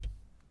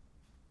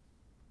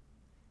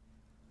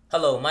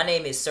Hello, my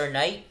name is Sir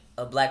Knight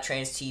of Black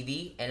Trans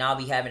TV, and I'll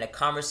be having a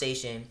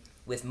conversation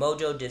with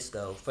Mojo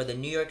Disco for the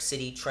New York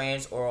City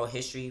Trans Oral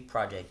History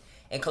Project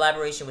in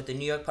collaboration with the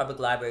New York Public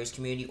Library's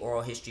Community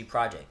Oral History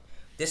Project.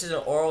 This is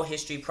an oral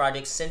history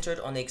project centered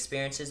on the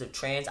experiences of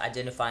trans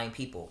identifying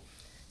people.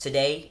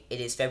 Today,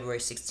 it is February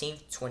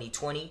 16th,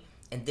 2020,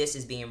 and this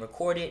is being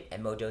recorded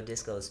at Mojo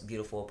Disco's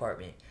beautiful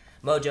apartment.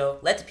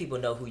 Mojo, let the people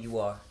know who you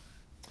are.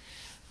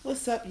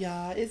 What's up,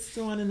 y'all? It's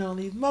the one and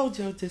only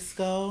Mojo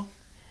Disco.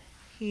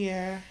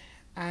 Here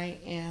I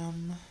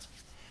am,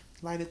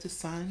 light of the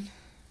sun.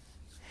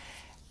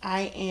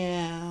 I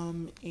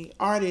am a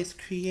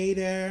artist,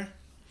 creator,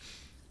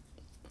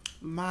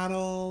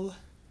 model,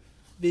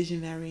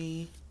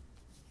 visionary,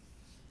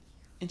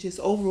 and just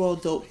overall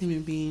dope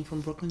human being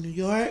from Brooklyn, New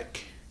York.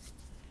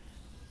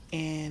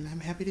 And I'm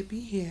happy to be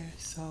here.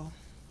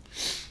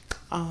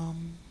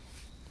 Um,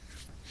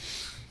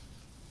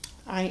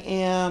 I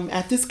am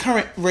at this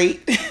current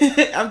rate.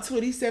 I'm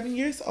 27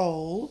 years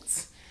old.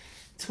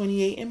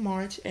 28 in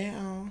March,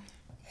 and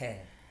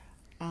Hey.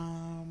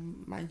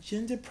 my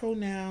gender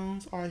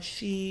pronouns are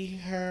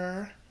she,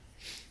 her.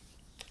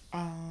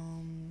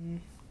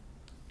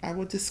 I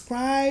would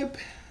describe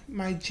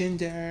my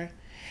gender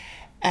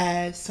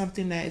as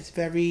something that is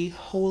very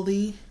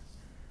holy,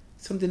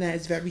 something that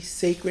is very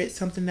sacred,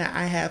 something that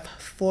I have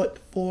fought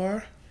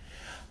for.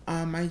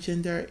 My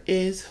gender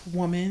is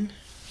woman.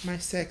 My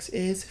sex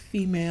is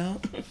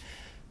female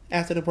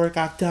after the work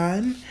I've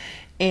done.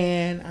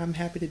 And I'm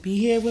happy to be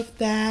here with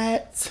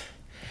that.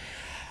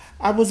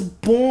 I was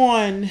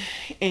born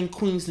in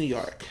Queens, New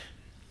York,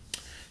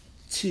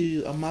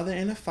 to a mother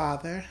and a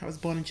father. I was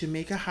born in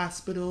Jamaica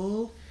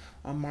Hospital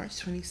on March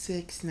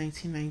 26,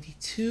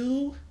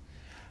 1992.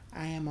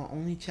 I am an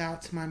only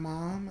child to my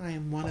mom. I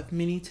am one of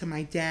many to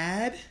my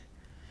dad.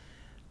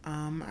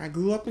 I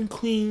grew up in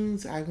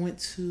Queens. I went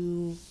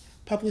to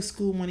public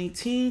school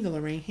 118, the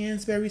Lorraine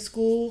Hansberry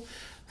School,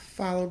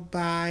 followed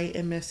by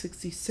MS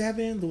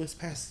 67, Louis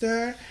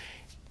Pasteur,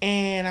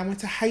 and I went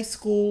to high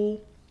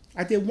school.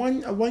 I did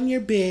a 1 year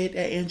bid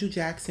at Andrew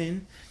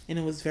Jackson, and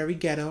it was very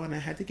ghetto, and I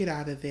had to get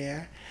out of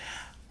there.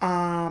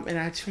 And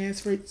I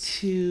transferred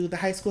to the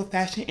High School of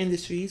Fashion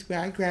Industries, where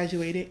I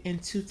graduated in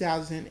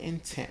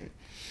 2010.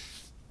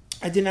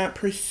 I did not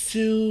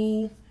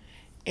pursue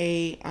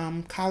a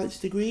college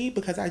degree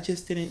because I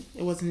just didn't,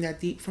 it wasn't that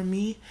deep for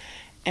me.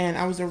 And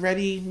I was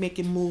already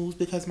making moves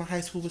because my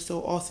high school was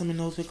so awesome in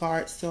those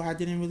regards. So I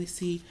didn't really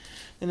see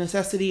the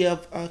necessity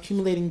of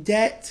accumulating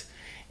debt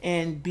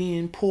and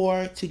being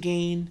poor to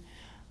gain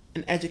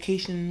an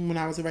education when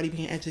I was already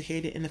being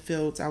educated in the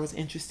fields I was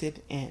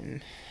interested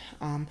in.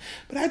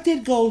 But I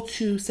did go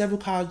to several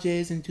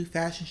colleges and do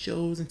fashion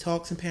shows and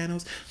talks and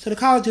panels. So the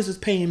colleges was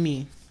paying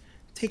me.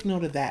 Take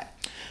note of that.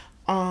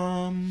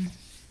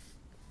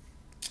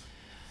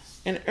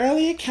 An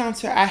early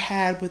encounter I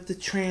had with the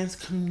trans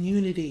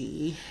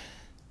community.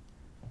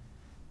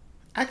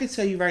 I can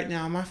tell you right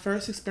now, my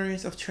first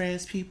experience of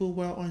trans people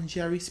were on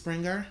Jerry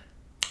Springer.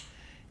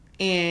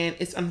 And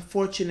it's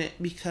unfortunate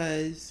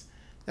because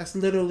that's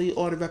literally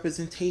all the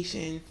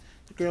representation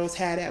the girls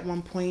had at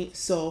one point.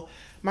 So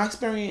my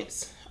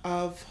experience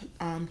of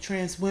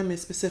trans women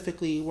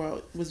specifically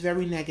was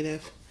very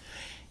negative.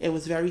 It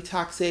was very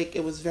toxic.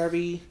 It was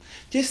very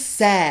just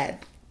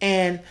sad.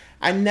 And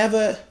I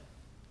never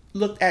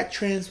looked at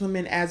trans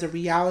women as a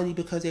reality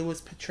because it was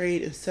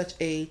portrayed in such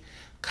a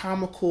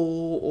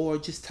comical or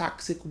just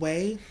toxic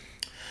way.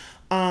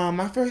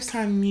 My first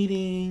time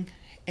meeting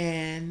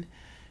an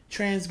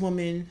trans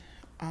woman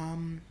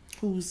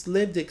whose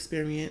lived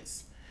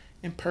experience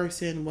in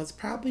person was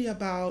probably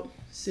about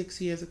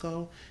 6 years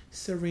ago.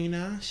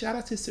 Serena, shout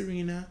out to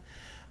Serena,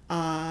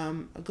 a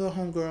good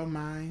homegirl of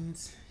mine.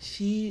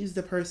 She is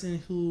the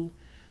person who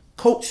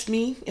coached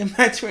me in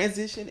my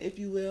transition, if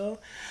you will.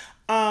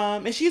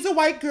 And she's a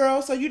white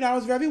girl, so I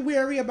was very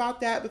wary about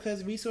that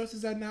because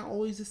resources are not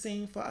always the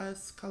same for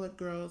us colored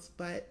girls.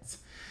 But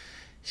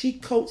she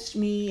coached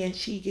me and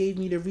she gave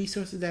me the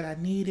resources that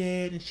I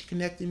needed, and she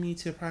connected me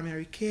to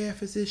primary care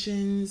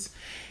physicians.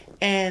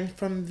 And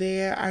from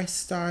there, I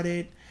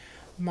started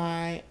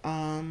my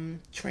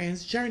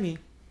trans journey.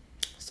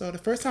 So the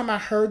first time I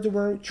heard the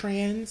word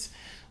trans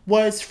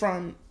was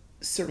from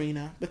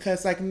Serena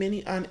because, like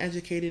many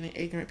uneducated and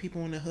ignorant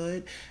people in the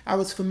hood, I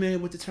was familiar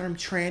with the term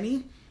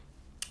tranny,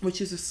 which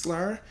is a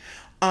slur.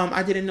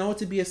 I didn't know it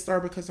to be a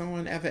slur because no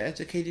one ever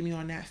educated me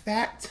on that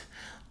fact.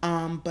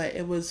 But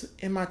it was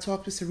in my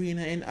talk with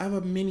Serena and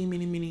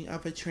many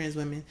other trans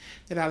women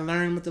that I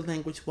learned what the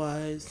language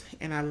was.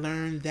 And I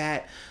learned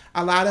that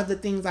a lot of the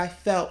things I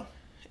felt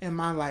in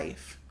my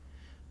life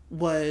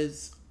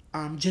was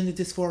gender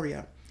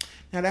dysphoria.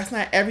 Now, that's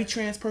not every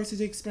trans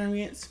person's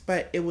experience,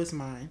 but it was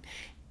mine.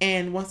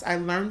 And once I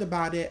learned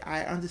about it,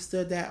 I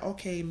understood that,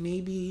 okay,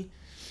 maybe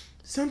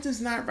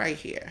something's not right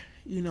here.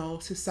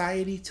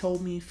 Society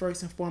told me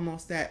first and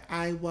foremost that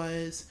I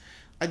was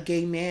a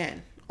gay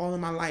man all of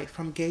my life,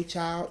 from gay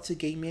child to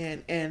gay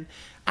man, and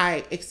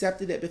I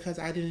accepted it because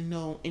I didn't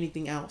know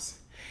anything else.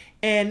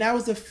 And that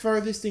was the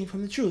furthest thing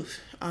from the truth.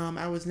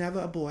 I was never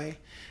a boy.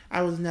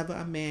 I was never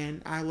a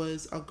man. I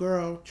was a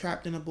girl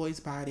trapped in a boy's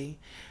body.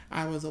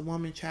 I was a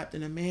woman trapped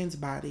in a man's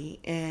body.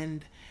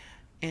 And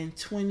in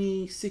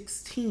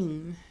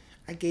 2016,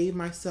 I gave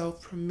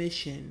myself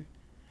permission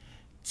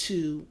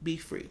to be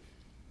free.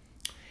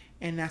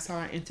 And that's how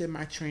I entered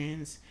my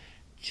trans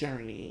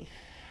journey.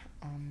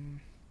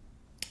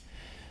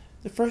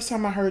 The first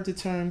time I heard the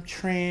term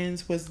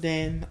trans was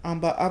then,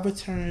 but other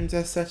terms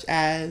as such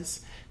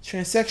as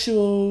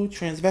transsexual,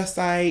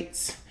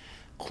 transvestites,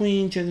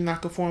 queen, gender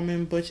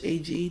nonconforming, butch,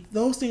 AG,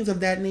 those things of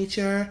that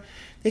nature,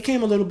 they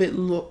came a little bit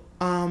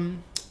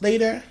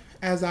later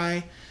as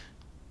I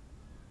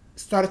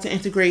started to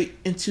integrate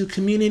into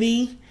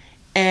community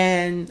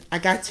and I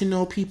got to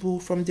know people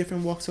from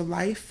different walks of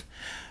life.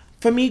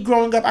 For me,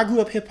 growing up, I grew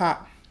up hip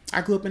hop.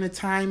 I grew up in a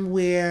time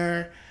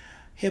where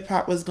hip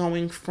hop was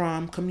going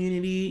from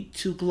community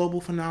to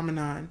global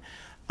phenomenon.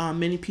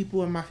 Many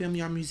people in my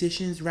family are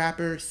musicians,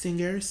 rappers,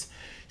 singers.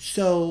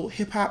 So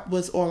hip hop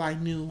was all I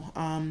knew.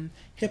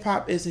 Hip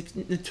hop is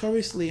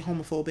notoriously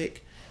homophobic,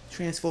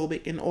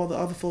 transphobic, and all the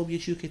other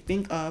phobias you could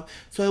think of.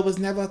 So it was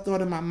never a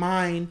thought in my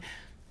mind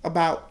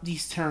about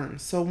these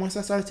terms. So once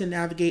I started to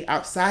navigate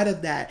outside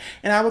of that,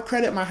 and I would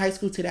credit my high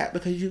school to that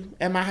because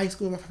at my high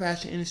school of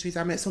fashion industries,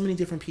 I met so many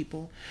different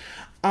people.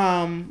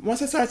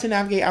 Once I started to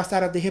navigate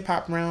outside of the hip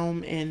hop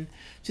realm and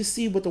just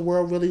see what the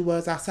world really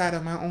was outside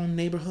of my own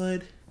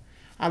neighborhood,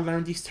 I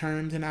learned these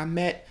terms and I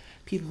met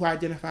people who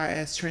identify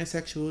as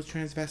transsexuals,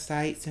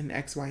 transvestites, and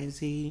X, Y, and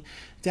Z,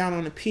 down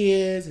on the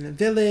piers in the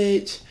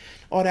village,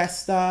 all that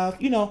stuff.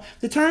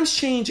 The terms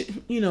change,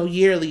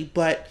 yearly,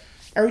 but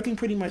everything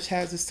pretty much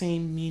has the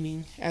same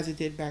meaning as it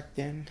did back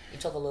then. You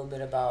talk a little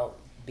bit about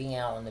being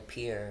out on the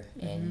pier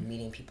and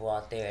meeting people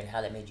out there and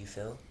how that made you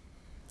feel.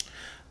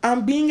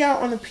 Being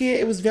out on the pier,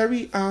 it was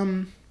very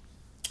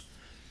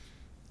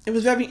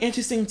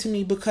interesting to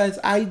me because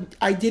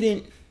I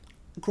didn't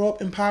grow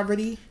up in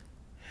poverty.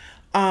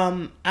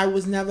 I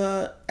was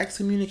never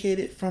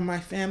excommunicated from my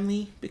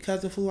family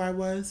because of who I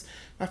was.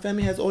 My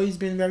family has always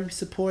been very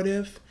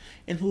supportive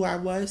in who I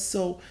was.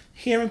 So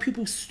hearing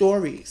people's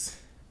stories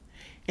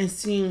and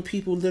seeing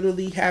people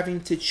literally having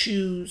to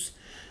choose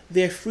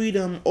their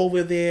freedom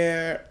over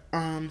their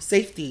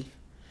safety,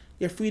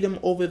 their freedom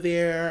over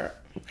their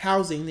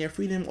housing, their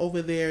freedom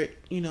over their,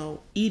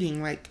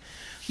 eating. Like,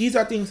 these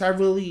are things I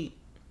really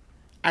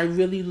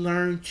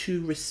learned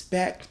to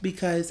respect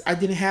because I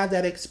didn't have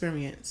that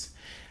experience.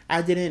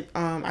 I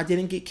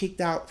didn't get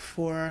kicked out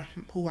for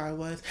who I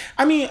was.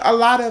 I mean, a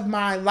lot of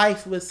my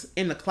life was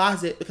in the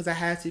closet because I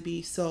had to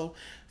be. So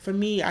for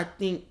me, I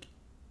think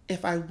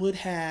if I would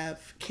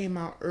have came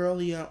out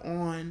earlier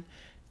on,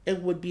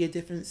 it would be a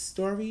different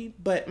story.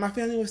 But my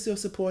family was still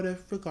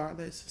supportive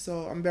regardless.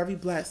 So I'm very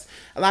blessed.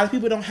 A lot of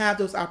people don't have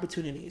those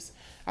opportunities.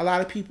 A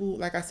lot of people,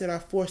 like I said, are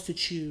forced to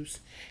choose.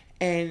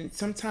 And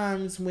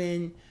sometimes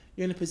when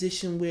you're in a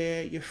position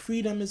where your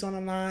freedom is on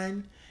the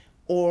line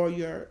or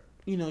your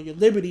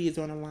liberty is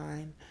on the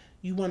line,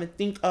 you want to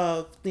think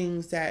of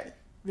things that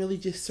really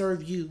just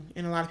serve you.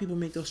 And a lot of people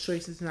make those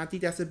choices, and I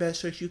think that's the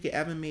best choice you could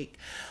ever make.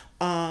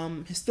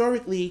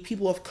 Historically,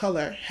 people of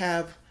color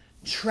have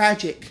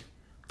tragic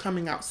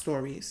coming out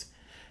stories,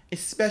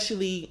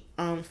 especially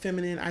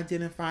feminine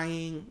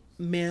identifying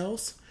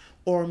males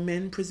or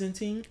men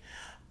presenting.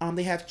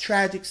 They have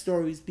tragic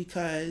stories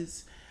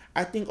because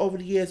I think over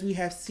the years we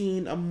have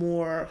seen a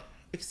more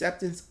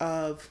acceptance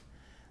of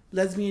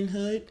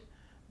lesbianhood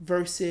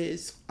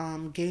versus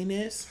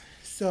gayness.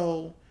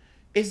 So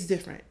it's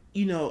different.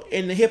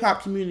 In the hip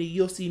hop community,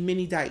 you'll see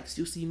many dykes,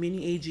 you'll see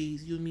many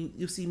AGs,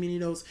 you'll see many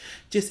of those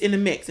just in the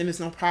mix, and it's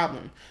no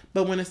problem.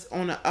 But when it's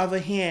on the other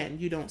hand,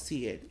 you don't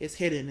see it. It's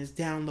hidden, it's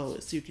down low,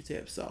 it's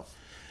secretive. So,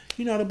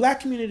 the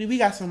black community, we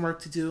got some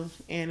work to do,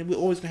 and we're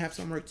always gonna have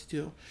some work to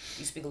do.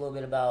 You speak a little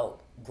bit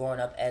about growing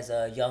up as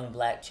a young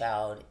black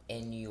child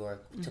in New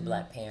York to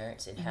black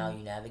parents and how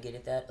you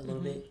navigated that a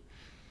little bit.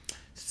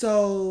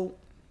 So,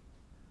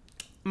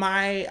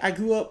 I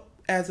grew up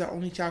as an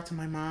only child to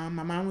my mom.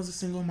 My mom was a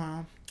single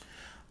mom.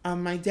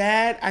 My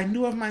dad, I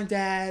knew of my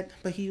dad,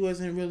 but he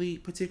wasn't really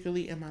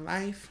particularly in my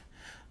life.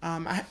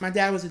 My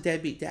dad was a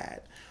deadbeat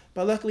dad.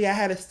 But luckily I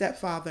had a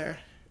stepfather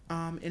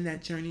in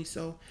that journey.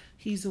 So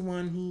he's the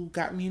one who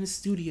got me in the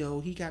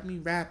studio. He got me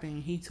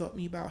rapping. He taught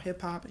me about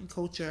hip hop and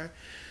culture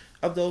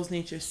of those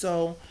natures.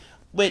 So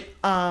with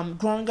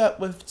growing up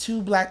with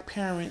two black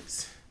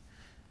parents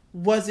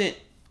I didn't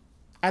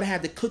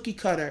have the cookie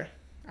cutter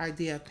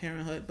idea of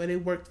parenthood, but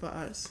it worked for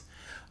us.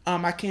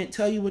 I can't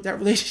tell you what that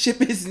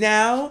relationship is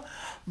now,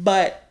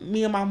 but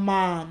me and my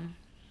mom,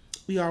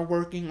 we are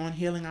working on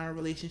healing our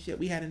relationship.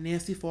 We had a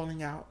nasty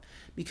falling out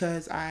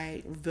because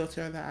I revealed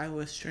to her that I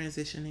was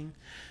transitioning.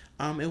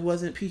 It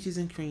wasn't peaches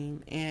and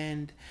cream.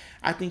 And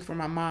I think for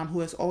my mom, who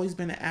has always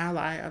been an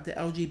ally of the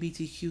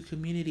LGBTQ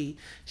community,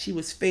 she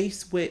was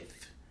faced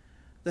with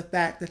the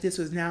fact that this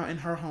was now in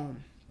her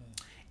home.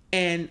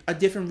 And a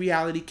different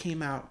reality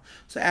came out.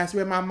 So as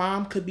where my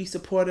mom could be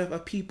supportive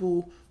of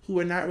people who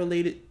were not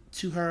related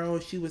to her or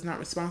she was not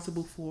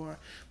responsible for.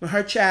 When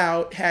her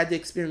child had the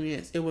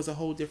experience, it was a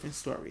whole different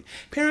story.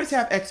 Parents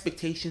have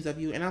expectations of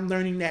you, and I'm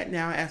learning that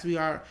now as we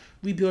are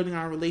rebuilding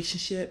our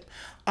relationship.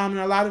 And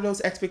a lot of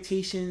those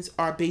expectations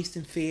are based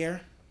in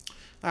fear.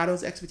 A lot of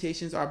those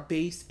expectations are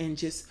based in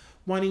just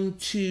wanting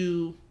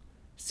to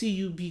see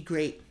you be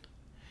great.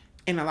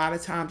 And a lot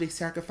of times they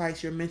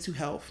sacrifice your mental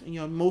health and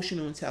your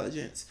emotional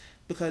intelligence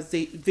because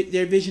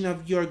their vision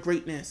of your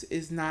greatness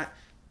is not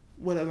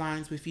what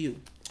aligns with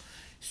you.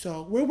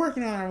 So we're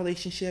working on our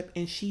relationship,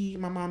 and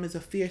my mom is a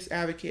fierce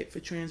advocate for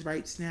trans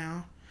rights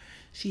now.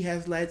 She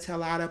has led to a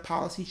lot of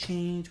policy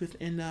change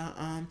within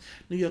the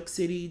New York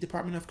City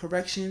Department of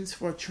Corrections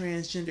for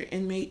transgender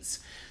inmates.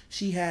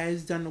 She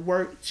has done the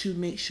work to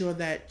make sure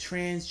that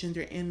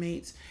transgender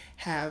inmates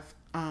have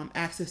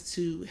access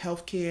to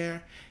health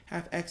care,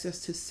 have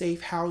access to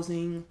safe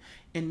housing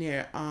in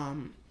their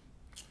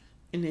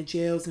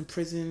jails and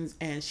prisons,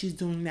 and she's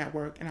doing that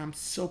work, and I'm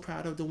so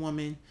proud of the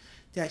woman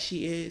that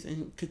she is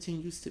and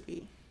continues to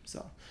be.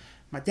 So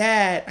my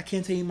dad, I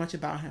can't tell you much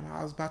about him.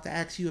 I was about to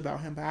ask you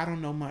about him, but I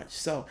don't know much.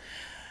 So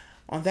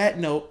on that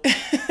note,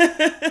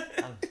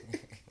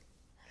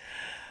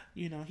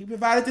 he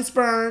provided the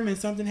sperm and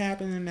something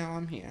happened and now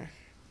I'm here.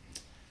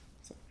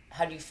 So.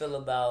 How do you feel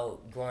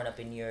about growing up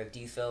in New York? Do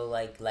you feel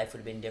like life would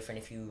have been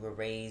different if you were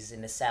raised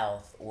in the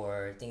South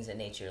or things of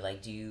nature?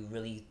 Like, do you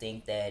really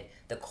think that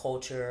the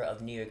culture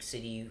of New York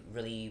City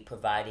really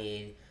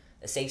provided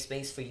a safe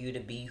space for you to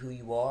be who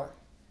you are?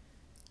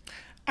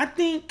 I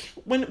think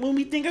when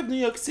we think of New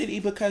York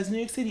City, because New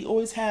York City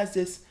always has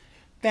this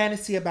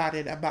fantasy about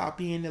it, about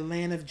being the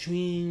land of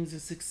dreams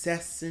and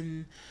success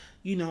and,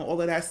 all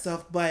of that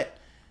stuff. But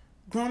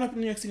growing up in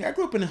New York City, I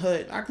grew up in the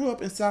hood. I grew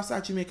up in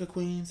Southside Jamaica,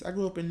 Queens. I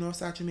grew up in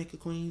Northside Jamaica,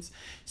 Queens.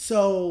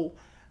 So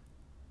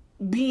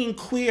being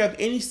queer of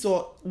any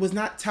sort was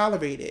not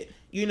tolerated.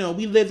 We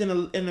lived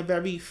in a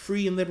very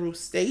free and liberal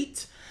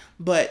state,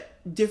 but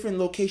different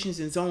locations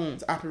and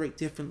zones operate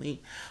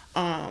differently.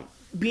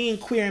 Being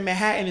queer in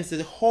Manhattan is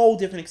a whole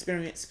different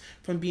experience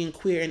from being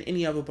queer in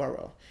any other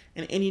borough.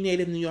 And any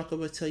native New Yorker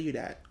will tell you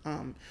that.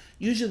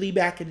 Usually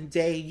back in the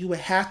day, you would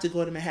have to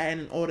go to Manhattan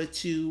in order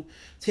to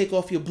take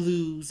off your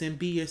blues and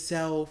be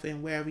yourself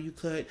and wherever you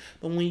could.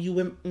 But when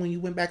you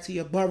went back to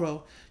your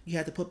borough, you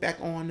had to put back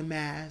on the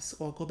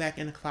mask or go back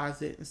in the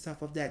closet and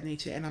stuff of that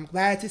nature. And I'm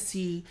glad to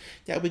see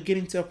that we're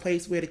getting to a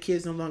place where the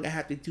kids no longer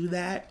have to do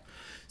that.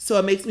 So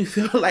it makes me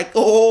feel like,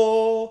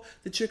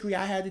 the trickery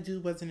I had to do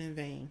wasn't in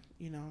vain,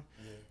 Yeah.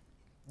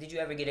 Did you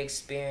ever get to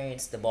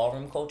experience the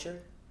ballroom culture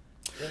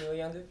when you were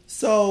younger?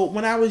 So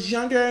when I was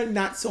younger,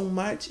 not so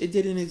much. It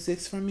didn't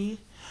exist for me.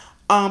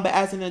 But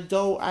as an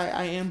adult,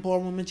 I am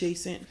ballroom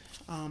adjacent.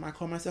 I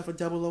call myself a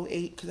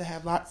 008 because I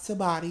have lots of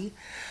body.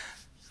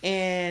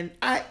 And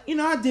I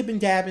dip and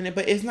dab in it,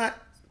 but it's not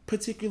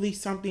particularly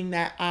something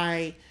that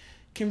I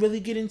can really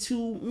get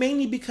into,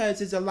 mainly because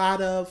there's a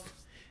lot of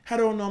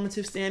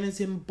heteronormative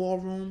standards in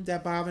ballroom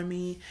that bother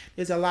me.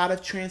 There's a lot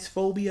of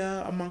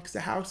transphobia amongst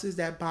the houses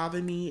that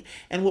bother me.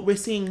 And what we're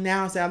seeing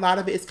now is that a lot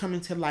of it is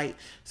coming to light.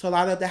 So a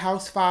lot of the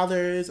house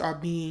fathers are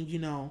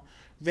being,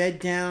 read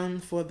down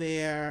for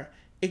their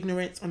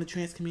ignorance on the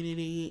trans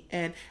community.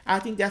 And I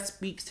think that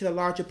speaks to the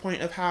larger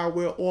point of how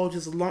we're all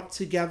just lumped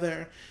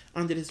together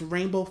under this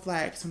rainbow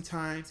flag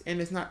sometimes.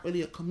 And it's not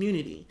really a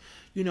community.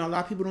 A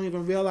lot of people don't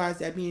even realize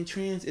that being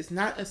trans is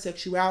not a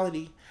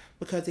sexuality,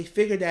 because they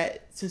figure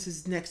that since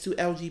it's next to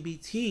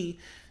LGBT,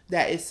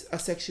 that it's a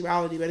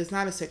sexuality, but it's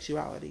not a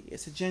sexuality.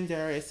 It's a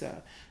gender. It's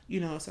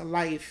it's a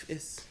life.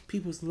 It's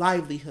people's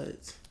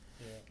livelihoods.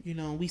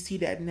 Yeah. We see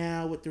that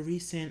now with the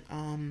recent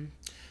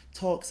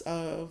talks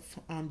of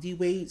D.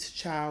 Wade's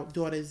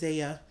daughter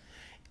Zaya,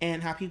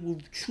 and how people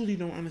truly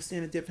don't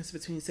understand the difference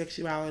between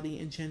sexuality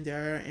and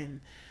gender.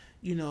 And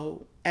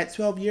at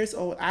 12 years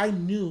old, I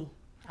knew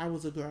I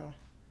was a girl.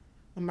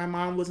 When my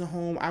mom wasn't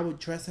home, I would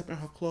dress up in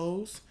her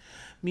clothes.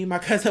 Me and my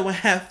cousin would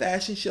have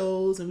fashion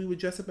shows, and we would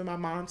dress up in my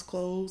mom's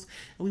clothes,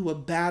 and we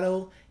would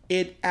battle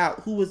it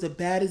out. Who was the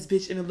baddest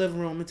bitch in the living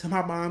room until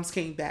my moms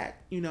came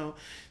back,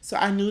 So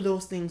I knew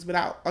those things, but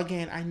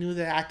I knew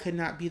that I could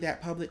not be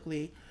that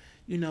publicly.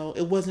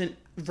 It wasn't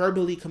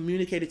verbally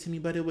communicated to me,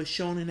 but it was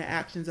shown in the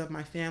actions of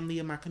my family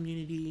and my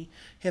community,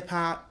 hip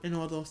hop, and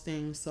all those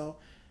things. So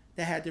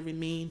that had to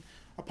remain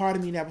a part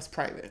of me that was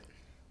private.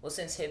 Well,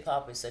 since hip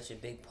hop is such a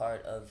big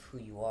part of who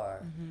you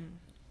are,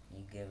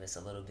 you give us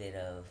a little bit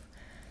of,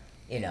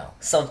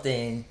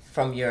 something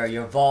from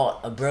your vault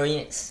of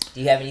brilliance.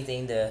 Do you have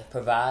anything to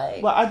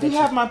provide? Well, I do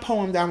have my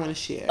poem that I want to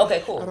share.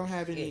 Okay, cool. I don't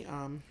have any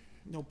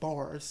no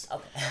bars.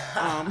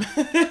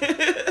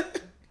 Okay.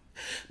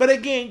 But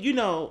again,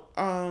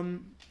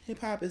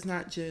 hip hop is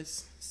not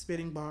just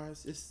spitting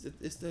bars.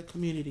 It's the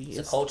community. It's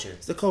the culture.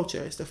 It's the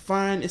culture. It's the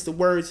fun. It's the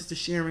words. It's the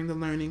sharing, the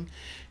learning,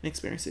 and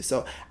experiences.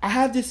 So I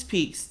have this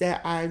piece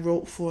that I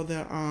wrote for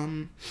the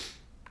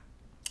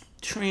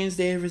Trans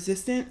Day of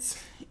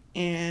Resistance,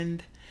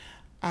 and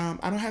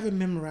I don't have it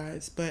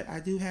memorized, but I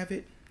do have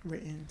it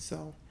written.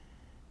 So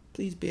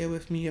please bear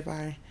with me if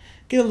I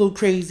get a little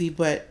crazy.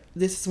 But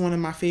this is one of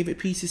my favorite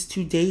pieces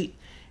to date,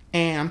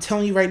 And I'm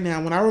telling you right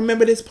now, when I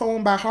remember this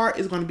poem by heart,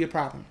 it's going to be a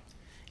problem.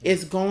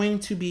 It's going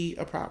to be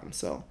a problem.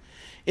 So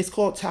it's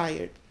called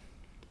Tired.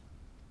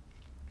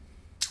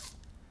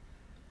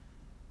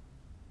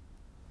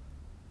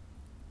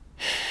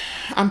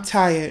 I'm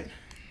tired.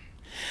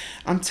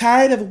 I'm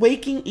tired of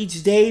waking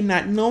each day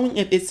not knowing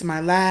if it's my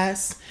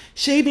last,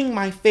 shaving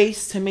my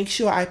face to make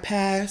sure I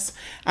pass.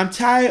 I'm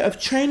tired of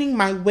training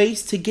my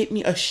waist to get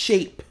me a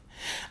shape.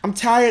 I'm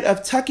tired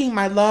of tucking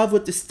my love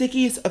with the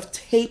stickiest of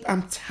tape.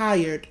 I'm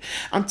tired.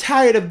 I'm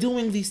tired of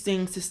doing these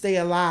things to stay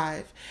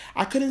alive.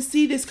 I couldn't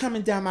see this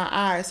coming down my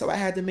eyes, so I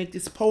had to make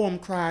this poem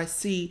cry.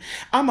 See,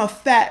 I'm a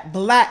fat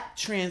black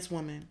trans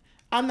woman.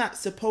 I'm not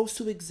supposed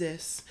to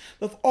exist.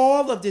 With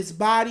all of this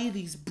body,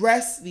 these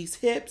breasts, these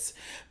hips,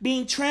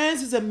 being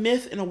trans is a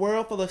myth in a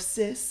world full of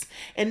cis.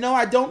 And no,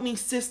 I don't mean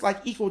cis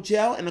like equal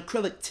gel and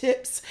acrylic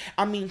tips.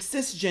 I mean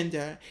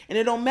cisgender. And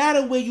it don't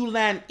matter where you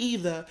land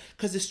either,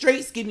 because the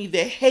straights give me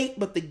their hate,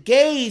 but the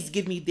gays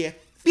give me their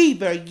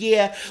fever.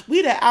 Yeah,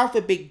 we the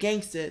alphabet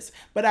gangsters,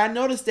 but I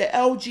noticed that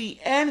L, G,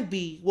 and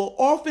B will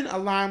often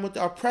align with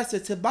the oppressor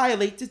to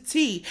violate the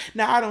T.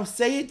 Now, I don't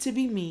say it to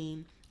be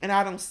mean, and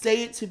I don't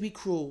say it to be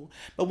cruel,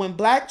 but when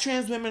black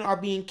trans women are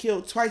being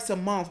killed twice a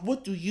month,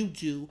 what do?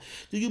 Do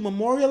you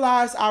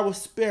memorialize our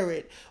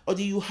spirit, or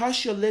do you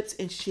hush your lips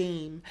in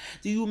shame?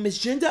 Do you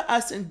misgender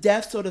us in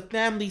death so the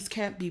families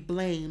can't be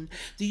blamed?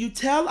 Do you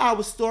tell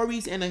our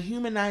stories in a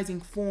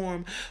humanizing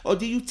form, or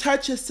do you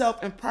touch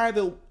yourself in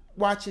private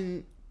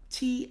watching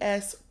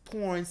TS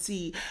porn?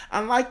 See,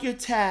 unlike your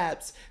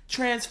tabs,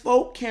 trans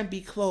folk can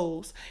be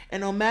closed,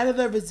 and no matter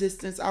the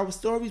resistance, our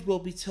stories will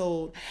be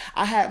told.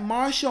 I had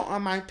Marsha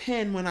on my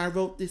pen when I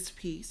wrote this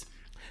piece,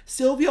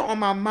 Sylvia on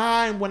my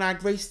mind when I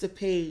graced the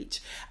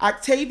page,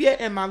 Octavia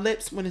in my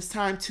lips when it's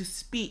time to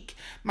speak,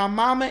 my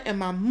mama in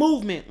my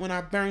movement when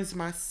I burns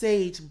my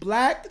sage.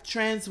 Black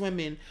trans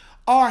women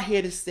are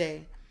here to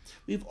stay.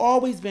 We've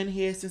always been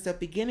here since the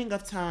beginning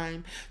of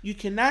time. You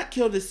cannot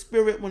kill the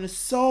spirit when the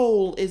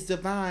soul is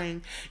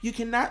divine. You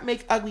cannot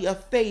make ugly a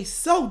face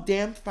so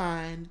damn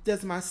fine.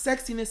 Does my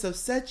sexiness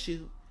upset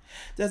you?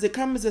 Does it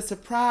come as a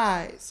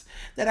surprise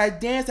that I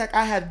dance like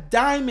I have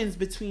diamonds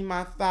between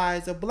my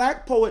thighs? A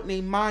black poet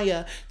named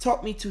Maya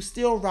taught me to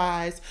still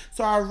rise,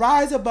 so I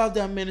rise above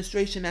the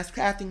administration that's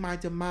crafting my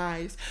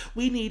demise.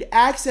 We need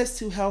access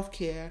to health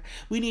care.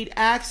 We need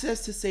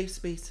access to safe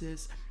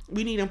spaces.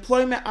 We need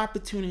employment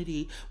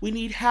opportunity. We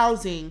need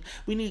housing.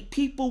 We need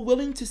people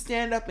willing to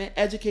stand up and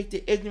educate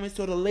the ignorant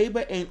so the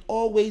labor ain't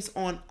always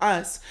on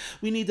us.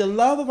 We need the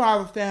love of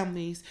our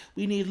families.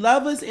 We need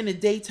lovers in the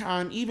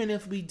daytime, even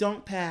if we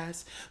don't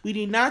pass. We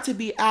need not to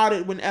be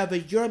outed whenever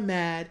you're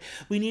mad.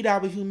 We need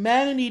our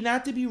humanity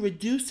not to be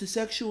reduced to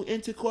sexual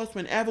intercourse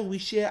whenever we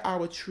share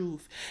our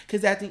truth.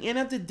 Because at the end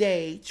of the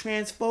day,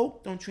 trans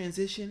folk don't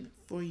transition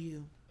for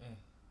you.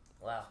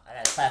 Wow, I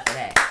gotta clap for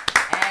that.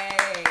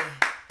 Hey!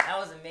 That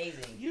was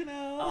amazing. You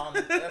know.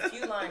 A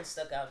few lines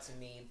stuck out to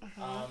me.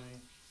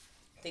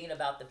 Thinking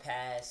about the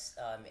past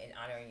and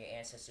honoring your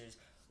ancestors.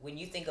 When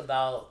you think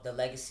about the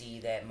legacy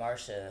that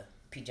Marsha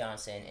P.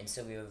 Johnson and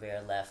Sylvia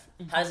Rivera left,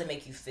 how does it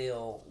make you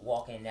feel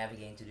walking and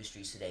navigating through the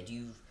streets today?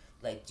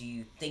 Do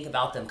you think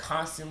about them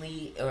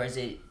constantly, or is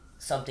it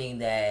something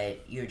that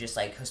you're just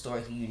like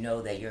historically you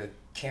know that you're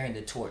carrying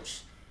the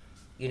torch?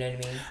 You know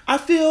what I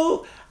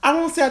mean? I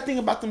won't say I think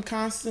about them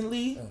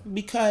constantly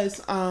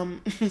because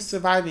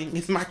surviving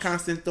is my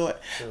constant thought.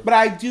 True. But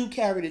I do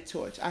carry the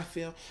torch, I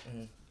feel.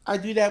 Mm-hmm. I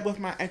do that with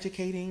my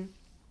educating.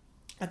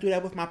 I do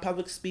that with my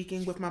public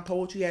speaking, with my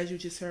poetry, as you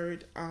just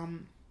heard.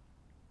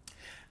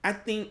 I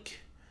think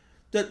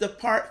the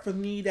part for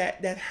me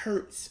that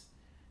hurts,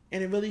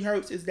 and it really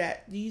hurts, is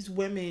that these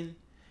women,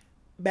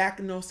 back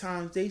in those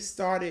times, they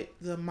started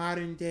the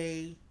modern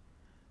day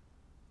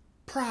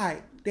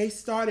pride. They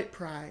started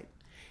pride.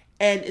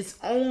 And it's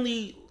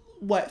only,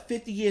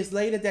 50 years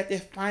later that they're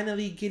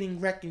finally getting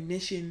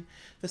recognition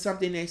for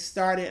something they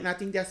started. And I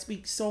think that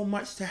speaks so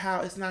much to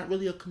how it's not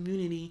really a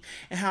community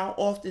and how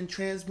often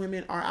trans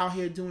women are out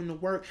here doing the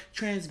work.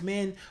 Trans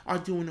men are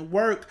doing the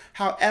work.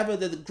 However,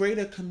 the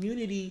greater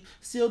community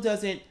still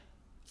doesn't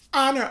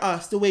honor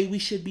us the way we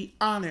should be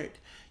honored.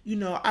 You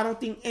know, I don't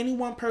think any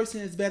one person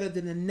is better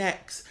than the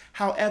next.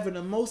 However,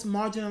 the most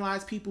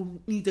marginalized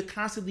people need to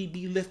constantly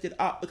be lifted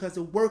up because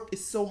the work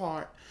is so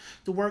hard.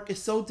 The work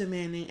is so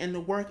demanding and the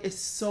work is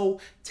so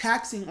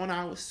taxing on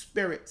our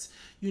spirits.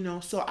 You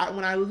know, so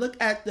when I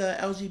look at the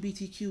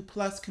LGBTQ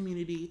plus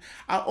community,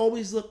 I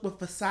always look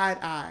with a side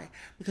eye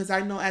because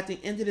I know at the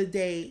end of the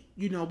day,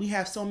 you know, we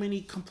have so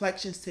many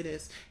complexions to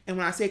this. And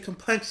when I say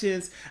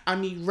complexions, I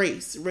mean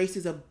race. Race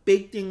is a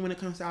big thing when it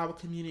comes to our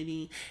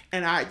community.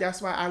 And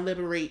that's why I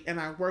liberate and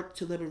I work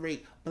to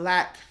liberate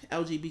Black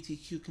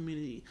LGBTQ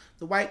community.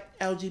 The white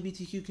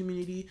LGBTQ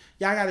community,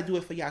 y'all got to do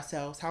it for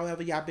yourselves.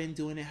 However y'all been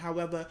doing it.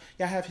 However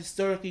y'all have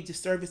historically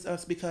disserviced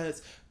us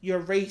because your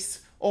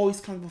race always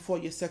comes before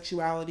your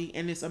sexuality,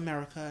 in this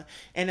America.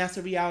 And that's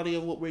the reality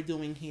of what we're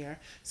doing here.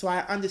 So I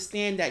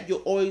understand that you're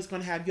always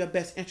going to have your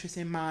best interest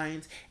in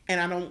mind.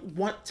 And I don't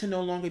want to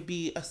no longer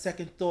be a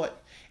second thought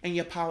in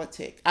your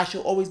politic. I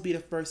should always be the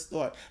first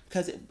thought.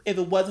 Because if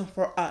it wasn't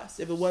for us,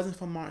 if it wasn't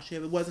for Marsha,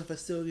 if it wasn't for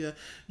Sylvia,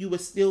 you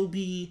would still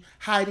be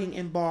hiding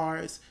in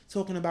bars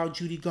talking about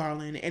Judy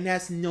Garland. And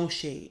that's no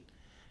shade.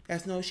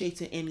 That's no shade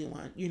to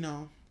anyone, you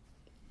know.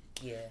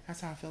 Yeah. That's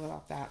how I feel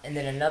about that. And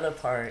then another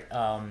part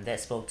that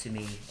spoke to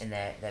me in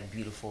that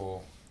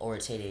beautiful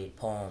orated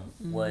poem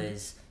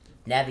was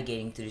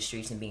navigating through the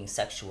streets and being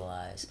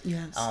sexualized.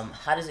 Yes.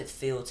 How does it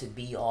feel to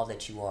be all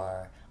that you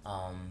are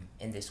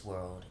in this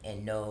world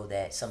and know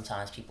that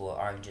sometimes people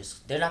are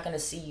just, they're not going to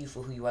see you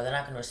for who you are. They're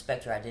not going to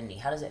respect your identity.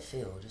 How does that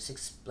feel? Just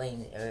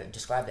explain or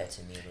describe that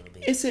to me a little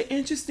bit. It's an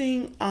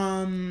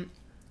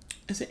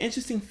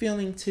interesting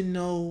feeling to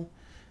know,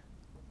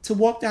 to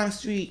walk down the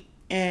street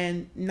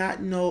and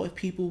not know if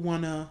people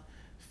want to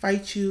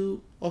fight you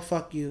or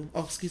fuck you.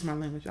 Oh, excuse my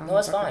language. No,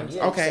 it's fine.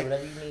 Yeah, okay. Say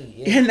whatever you need.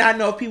 Yeah. And not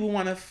know if people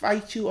want to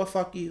fight you or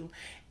fuck you.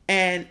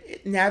 And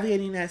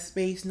navigating that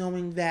space,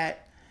 knowing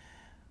that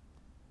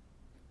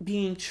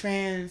being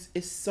trans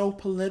is so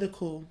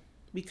political.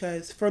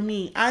 Because for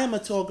me, I am a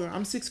tall girl.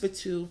 I'm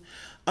 6'2".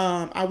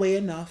 I weigh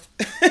enough.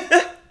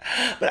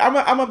 But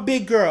I'm a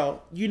big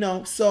girl, you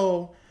know.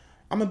 So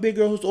I'm a big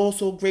girl who's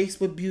also graced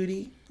with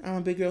beauty. I'm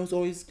a big girl who's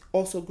always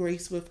also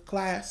graced with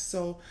class.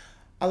 So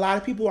a lot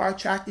of people are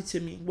attracted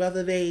to me,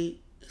 whether they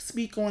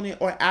speak on it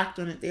or act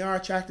on it. They are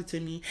attracted to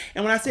me.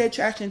 And when I say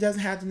attraction, it doesn't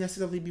have to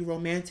necessarily be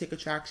romantic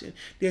attraction.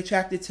 They're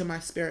attracted to my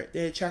spirit.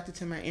 They're attracted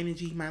to my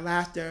energy, my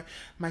laughter,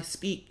 my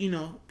speak. You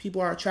know,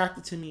 people are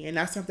attracted to me. And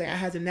that's something I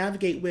had to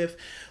navigate with,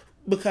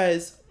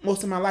 because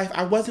most of my life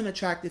I wasn't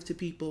attractive to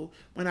people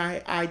when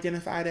I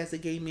identified as a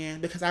gay man,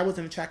 because I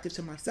wasn't attractive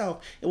to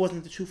myself. It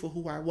wasn't the truth of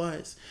who I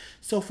was.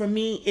 So for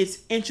me, it's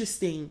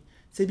interesting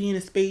to be in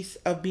a space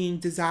of being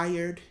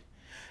desired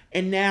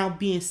and now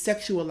being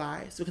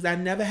sexualized, because I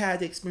never had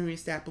to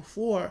experience that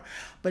before.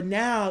 But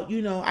now,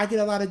 you know, I get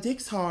a lot of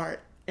dicks hard,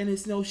 and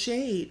it's no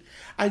shade.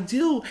 I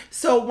do.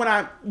 So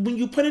when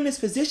you put in this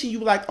position,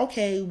 you're like,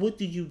 okay, what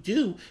do?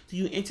 Do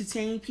you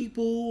entertain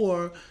people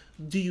or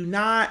do you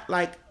not?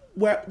 Like,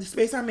 where the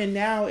space I'm in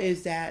now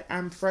is that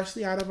I'm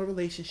freshly out of a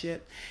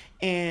relationship,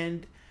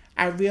 and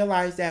I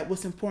realize that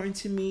what's important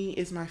to me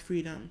is my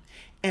freedom,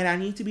 and I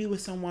need to be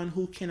with someone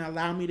who can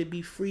allow me to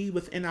be free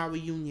within our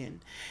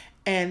union.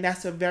 And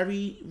that's a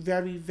very,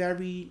 very,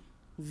 very,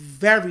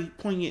 very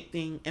poignant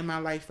thing in my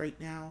life right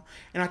now.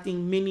 And I think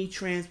many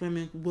trans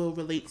women will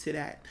relate to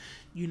that.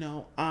 You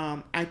know,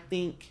 I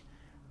think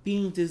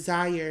being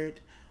desired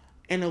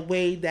in a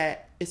way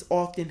that is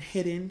often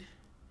hidden,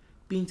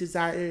 being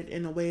desired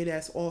in a way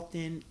that's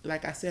often,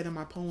 like I said in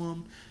my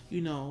poem,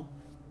 you know,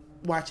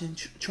 watching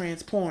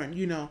trans porn,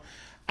 you know.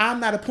 I'm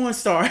not a porn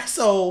star,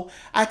 so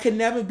I could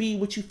never be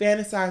what you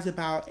fantasize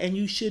about, and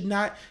you should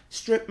not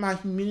strip my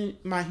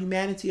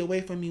humanity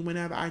away from me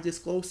whenever I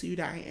disclose to you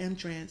that I am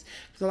trans.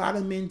 Because a lot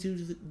of men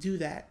do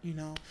that, you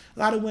know. A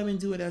lot of women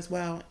do it as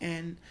well,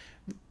 and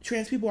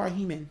trans people are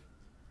human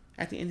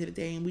at the end of the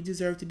day, and we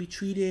deserve to be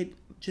treated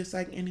just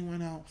like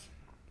anyone else.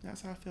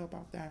 That's how I feel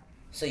about that.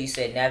 So you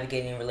said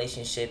navigating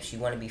relationships, you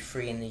want to be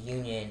free in the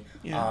union.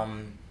 Yeah.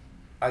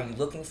 Are you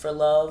looking for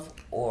love,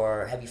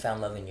 or have you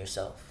found love in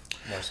yourself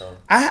more so?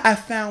 I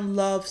found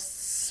love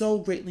so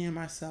greatly in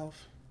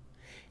myself.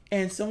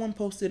 And someone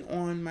posted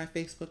on my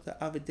Facebook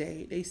the other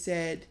day, they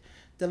said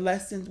the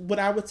lesson, what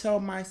I would tell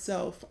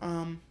myself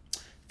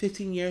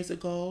 15 years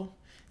ago,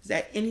 is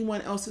that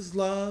anyone else's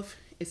love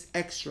is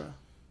extra.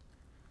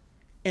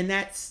 And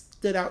that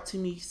stood out to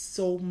me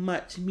so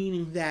much,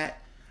 meaning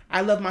that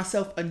I love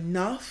myself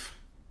enough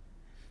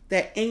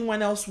that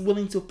anyone else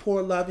willing to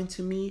pour love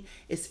into me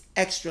is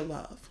extra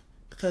love.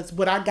 Because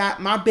what I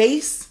got, my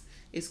base,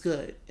 is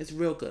good. It's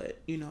real good,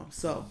 you know.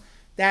 So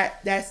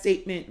that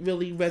statement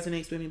really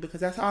resonates with me,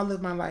 because that's how I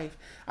live my life.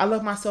 I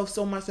love myself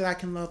so much that I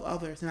can love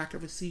others and I can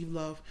receive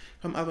love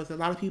from others. A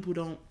lot of people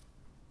don't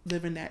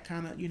live in that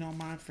kind of, you know,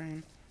 mind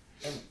frame.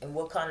 And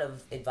what kind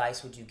of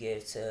advice would you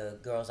give to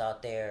girls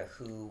out there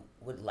who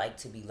would like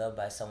to be loved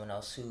by someone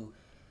else, who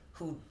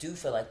do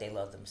feel like they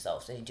love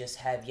themselves and just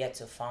have yet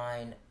to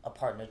find a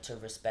partner to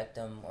respect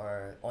them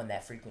or on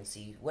that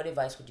frequency? What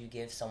advice would you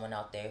give someone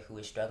out there who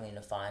is struggling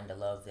to find the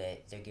love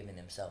that they're giving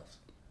themselves?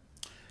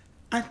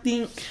 I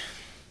think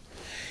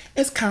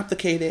it's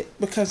complicated,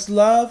 because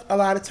love a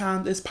lot of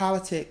times is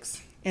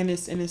politics in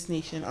this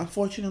nation,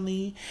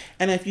 unfortunately.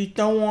 And if you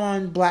throw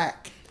on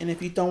black, and if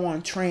you throw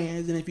on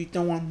trans, and if you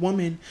throw on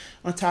woman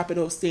on top of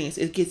those things,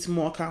 it gets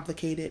more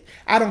complicated.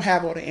 I don't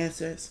have all the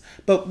answers,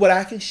 but what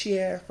I can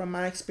share from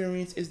my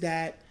experience is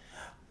that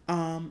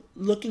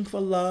looking for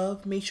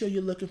love, make sure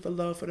you're looking for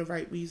love for the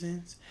right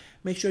reasons.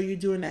 Make sure you're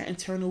doing that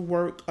internal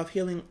work of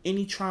healing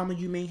any trauma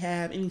you may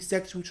have, any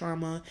sexual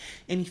trauma,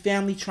 any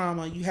family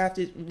trauma. You have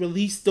to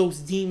release those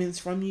demons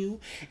from you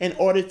in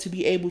order to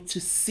be able to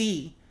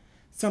see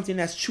something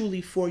that's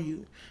truly for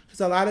you.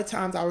 Because a lot of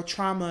times our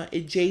trauma,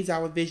 it jades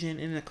our vision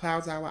and it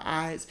clouds our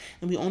eyes,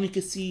 and we only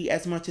can see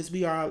as much as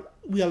we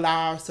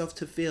allow ourselves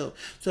to feel.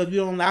 So if you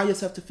don't allow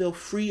yourself to feel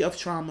free of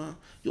trauma,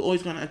 you're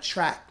always going to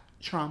attract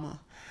trauma.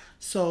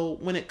 So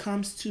when it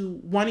comes to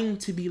wanting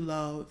to be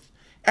loved,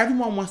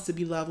 everyone wants to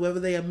be loved, whether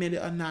they admit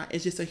it or not.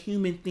 It's just a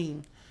human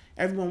thing.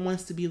 Everyone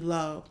wants to be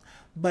loved.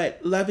 But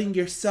loving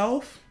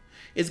yourself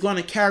is going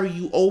to carry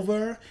you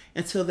over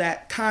until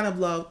that kind of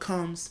love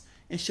comes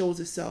and shows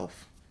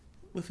itself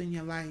within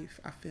your life,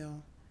 I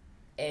feel.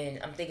 And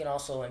I'm thinking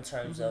also in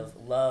terms of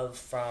love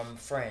from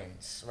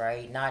friends,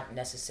 right? Not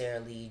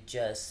necessarily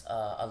just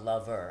a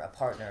lover, a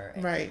partner.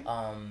 Right.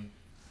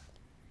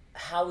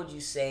 How would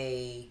you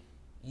say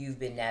you've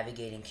been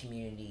navigating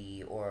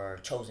community or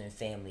chosen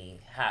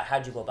family?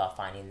 How'd you go about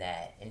finding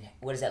that? And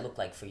what does that look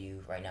like for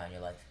you right now in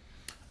your life?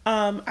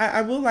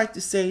 I would like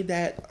to say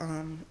that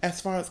as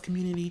far as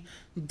community,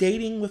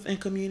 dating within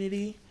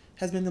community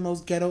has been the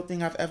most ghetto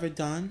thing I've ever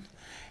done.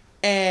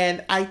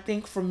 And I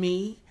think for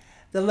me,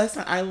 the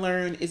lesson I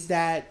learned is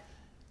that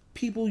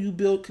people you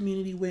build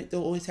community with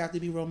don't always have to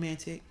be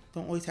romantic,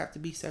 don't always have to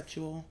be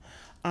sexual.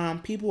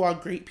 People are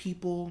great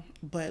people,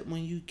 but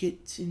when you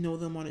get to know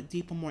them on a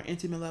deeper, more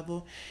intimate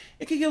level,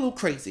 it can get a little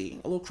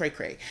crazy, a little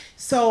cray-cray.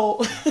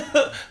 So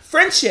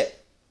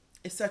friendship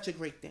is such a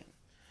great thing.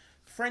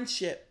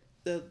 Friendship,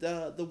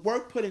 the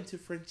work put into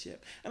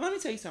friendship. And let me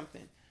tell you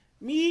something.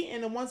 Me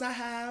and the ones I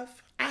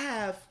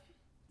have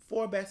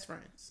 4 best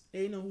friends.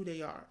 They know who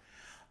they are.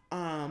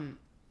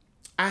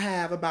 I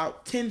have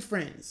about 10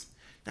 friends.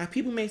 Now,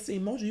 people may say,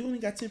 Mojo, you only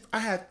got 10. I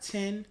have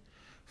 10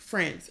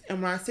 friends.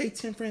 And when I say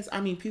 10 friends, I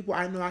mean people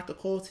I know I could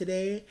call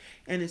today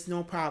and it's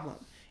no problem.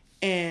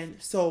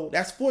 And so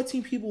that's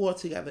 14 people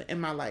altogether in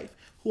my life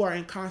who are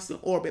in constant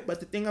orbit. But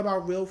the thing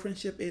about real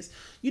friendship is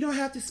you don't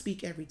have to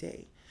speak every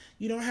day.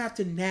 You don't have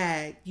to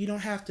nag. You don't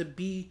have to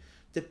be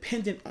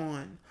dependent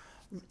on.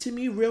 To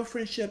me, real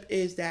friendship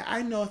is that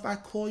I know if I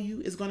call you,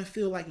 it's going to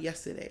feel like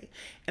yesterday.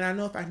 And I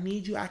know if I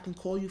need you, I can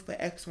call you for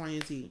X, Y,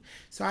 and Z.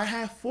 So I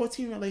have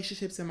 14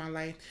 relationships in my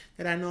life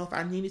that I know if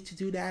I needed to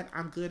do that,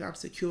 I'm good, I'm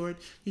secured.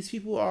 These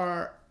people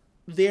are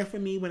there for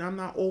me when I'm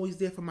not always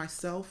there for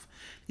myself.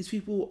 These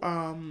people,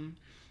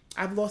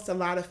 I've lost a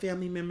lot of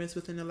family members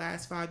within the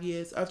last 5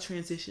 years of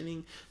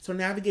transitioning. So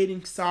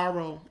navigating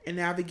sorrow and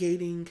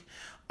navigating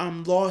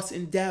loss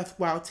and death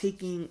while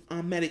taking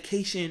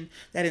medication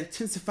that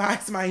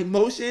intensifies my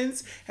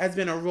emotions has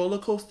been a roller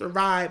coaster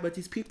ride. But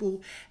these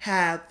people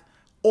have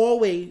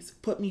always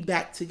put me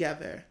back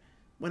together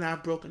when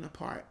I've broken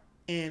apart.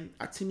 And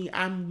to me,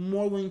 I'm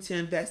more willing to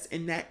invest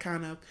in that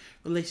kind of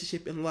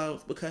relationship and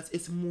love because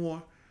it's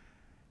more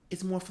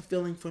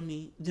fulfilling for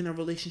me than a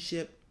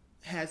relationship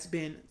has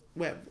been,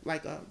 well,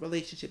 like a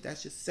relationship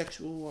that's just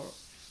sexual or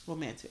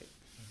romantic.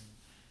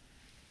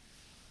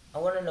 I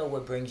want to know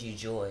what brings you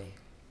joy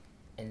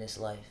in this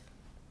life.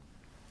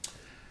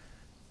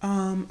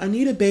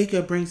 Anita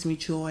Baker brings me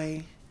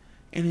joy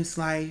in his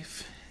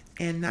life,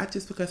 and not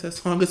just because her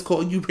song is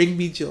called "You Bring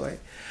Me Joy,"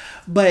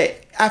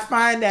 but I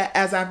find that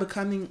as I'm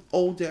becoming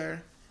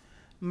older,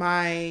 in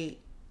my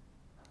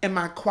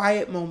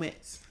quiet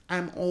moments,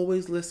 I'm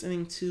always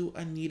listening to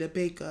Anita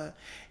Baker,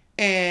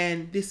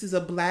 and this is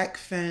a Black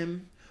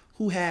femme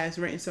who has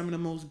written some of the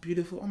most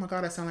beautiful, oh my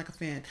God, I sound like a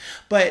fan,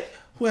 but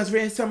who has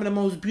written some of the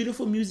most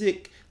beautiful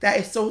music that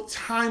is so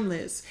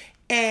timeless.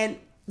 And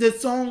the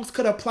songs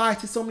could apply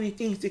to so many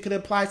things. It could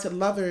apply to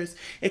lovers.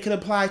 It could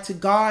apply to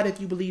God if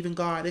you believe in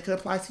God. It could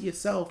apply to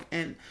yourself.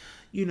 And,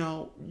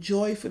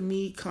 joy for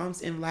me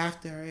comes in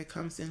laughter. It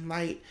comes in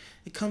light.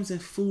 It comes in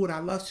food. I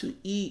love to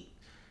eat.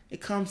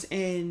 It comes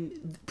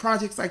in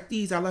projects like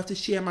these. I love to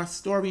share my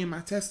story and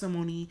my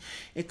testimony.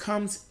 It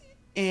comes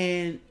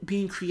in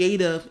being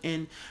creative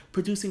and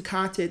producing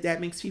content that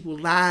makes people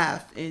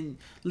laugh and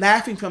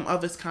laughing from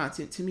others'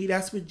 content. To me,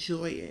 that's what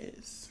joy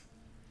is.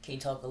 Can you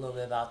talk a little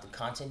bit about the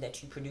content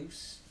that you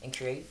produce and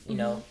create?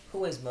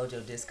 Who is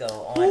Mojo Disco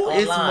online? Who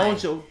is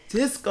Mojo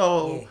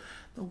Disco? Yeah.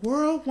 The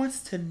world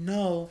wants to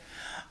know.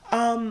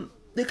 The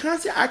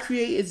content I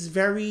create is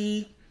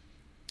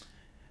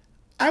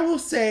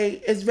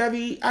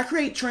I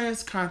create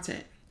trans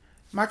content.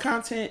 My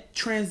content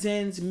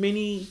transcends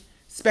many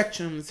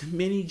spectrums,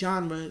 many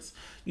genres.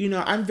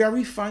 I'm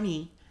very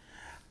funny.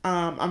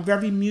 I'm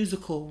very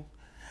musical.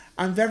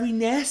 I'm very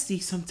nasty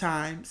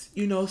sometimes,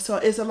 so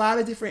it's a lot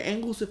of different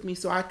angles with me.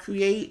 So I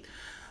create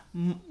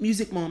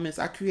music moments,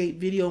 I create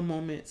video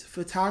moments,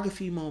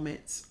 photography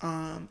moments.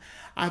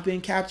 I've been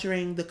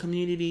capturing the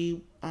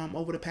community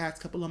over the past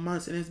couple of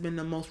months, and it's been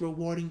the most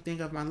rewarding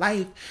thing of my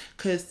life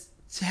because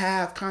to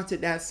have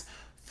content that's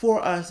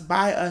for us,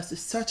 by us,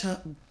 is such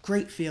a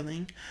great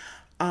feeling.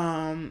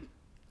 I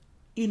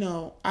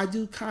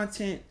do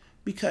content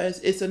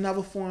because it's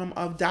another form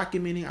of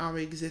documenting our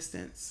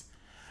existence.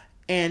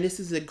 And this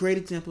is a great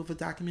example for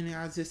documenting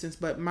our existence.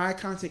 But my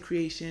content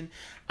creation,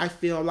 I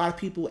feel a lot of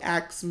people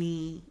ask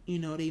me,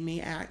 they may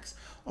ask,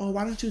 oh,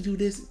 why don't you do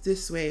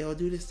this way or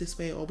do this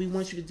way? Or we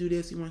want you to do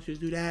this, we want you to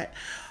do that.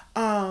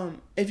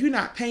 If you're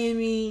not paying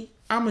me,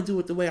 I'm gonna do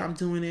it the way I'm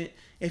doing it.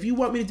 If you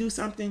want me to do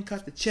something,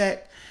 cut the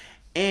check.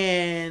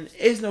 And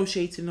it's no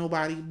shade to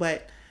nobody,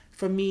 but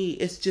for me,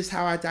 it's just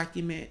how I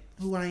document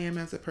who I am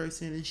as a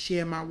person and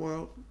share my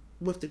world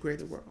with the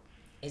greater world.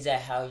 Is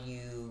that how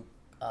you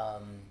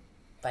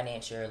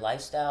finance your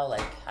lifestyle?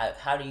 Like,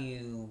 how do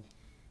you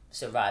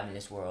survive in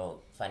this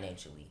world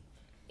financially?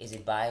 Is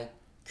it by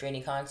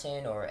creating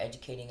content or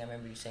educating? I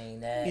remember you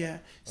saying that. Yeah.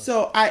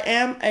 So I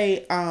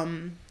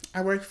am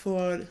I work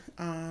for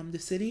the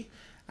city.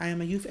 I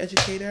am a youth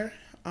educator,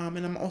 and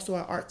I'm also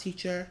an art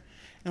teacher.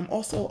 I'm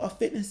also a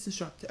fitness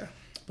instructor,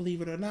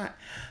 believe it or not.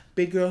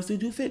 Big girls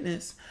do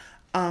fitness.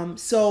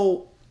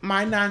 So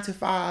my 9 to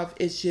 5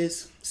 is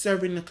just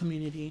serving the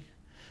community,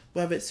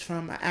 whether it's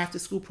from an after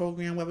school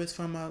program, whether it's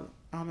from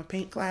a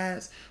paint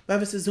class,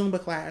 whether it's a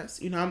Zumba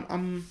class. You know,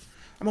 I'm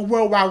a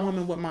worldwide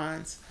woman with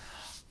minds.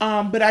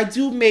 But I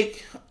do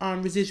make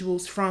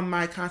residuals from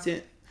my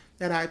content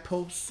that I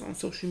post on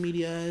social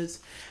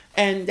medias,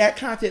 and that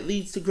content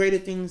leads to greater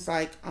things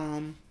like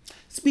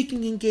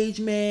speaking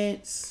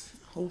engagements,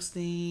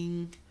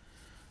 hosting,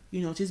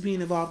 just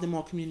being involved in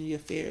more community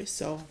affairs.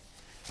 So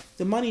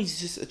the money is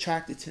just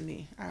attracted to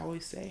me. I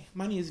always say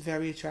money is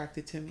very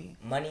attracted to me.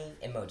 Money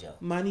and mojo.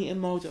 Money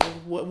and mojo.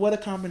 What a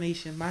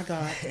combination. My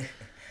God.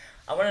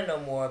 I want to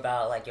know more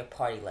about like your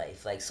party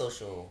life, like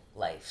social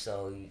life.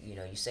 So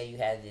you say you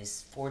had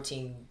this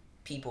 14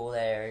 people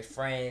that are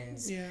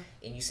friends, yeah.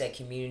 And you said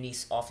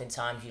communities.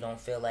 Oftentimes you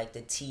don't feel like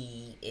the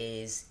T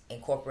is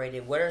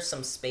incorporated. What are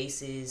some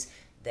spaces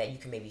that you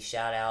can maybe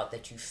shout out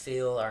that you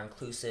feel are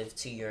inclusive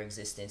to your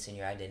existence and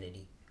your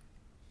identity?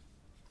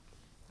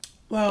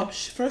 Well,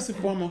 first and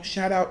foremost,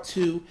 shout out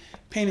to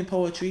Pain and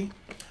Poetry.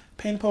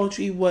 Pain and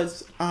Poetry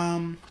was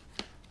a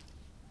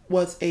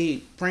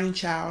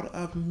brainchild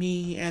of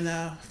me and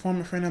a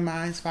former friend of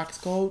mine, Fox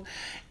Gold.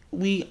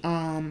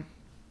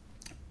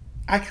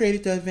 I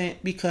created the event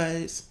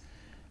because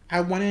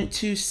I wanted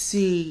to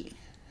see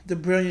the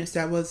brilliance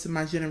that was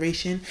my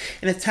generation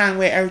in a time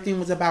where everything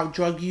was about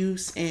drug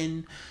use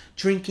and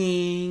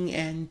drinking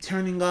and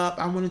turning up.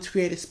 I wanted to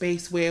create a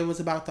space where it was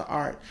about the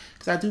art,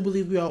 because I do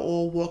believe we are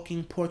all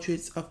walking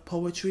portraits of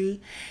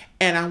poetry,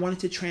 and I wanted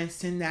to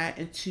transcend that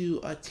into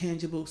a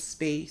tangible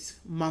space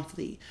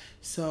monthly.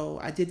 So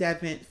I did that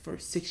event for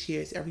 6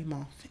 years every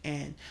month,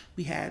 and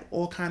we had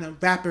all kind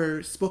of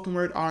rappers, spoken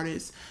word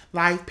artists,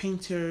 live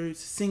painters,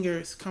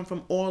 singers come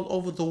from all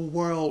over the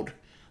world,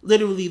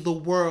 literally the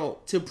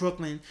world, to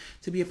Brooklyn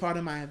to be a part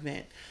of my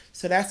event.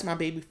 So that's my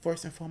baby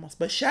first and foremost.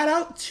 But shout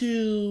out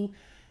to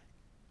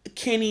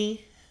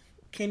Kenny.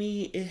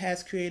 It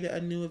has created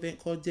a new event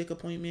called Dick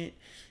Appointment.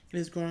 It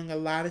is growing a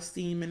lot of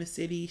steam in the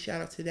city.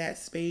 Shout out to that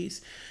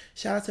space.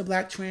 Shout out to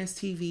Black Trans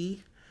TV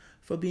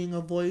for being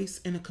a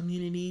voice in the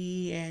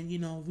community and,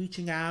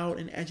 reaching out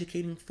and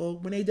educating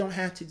folk when they don't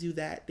have to do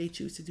that. They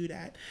choose to do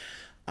that.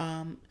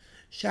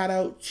 Shout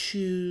out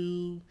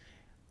to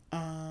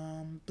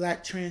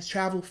Black Trans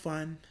Travel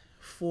Fund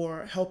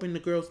for helping the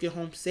girls get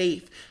home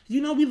safe.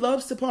 We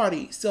love to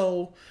party.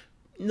 So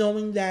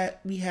knowing that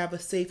we have a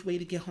safe way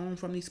to get home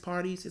from these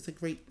parties is a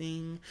great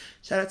thing.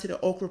 Shout out to the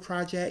Okra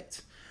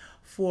Project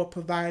for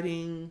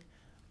providing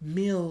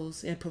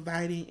meals and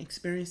providing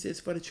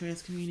experiences for the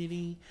trans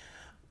community.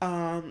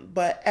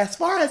 But as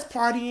far as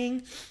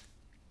partying,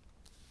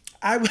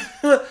 I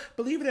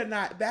believe it or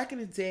not, back in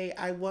the day,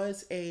 I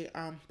was a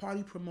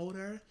party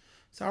promoter.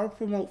 So I would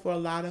promote for a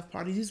lot of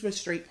parties. These were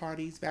straight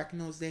parties back in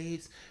those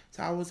days.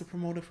 So I was a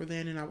promoter for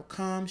them, and I would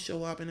come,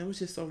 show up, and it was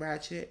just so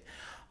ratchet.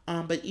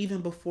 But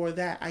even before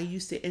that, I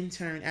used to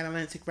intern at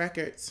Atlantic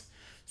Records.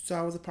 So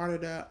I was a part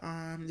of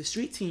the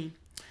street team.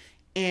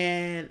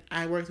 And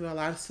I worked with a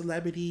lot of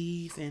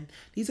celebrities. And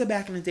these are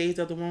back in the days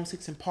of the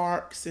 106 and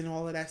Parks and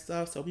all of that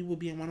stuff. So we would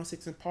be in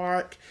 106 and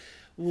Park.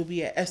 We would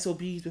be at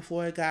SOBs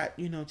before it got,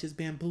 just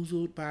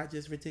bamboozled by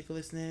just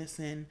ridiculousness.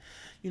 And,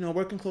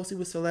 working closely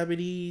with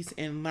celebrities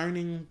and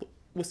learning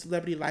what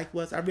celebrity life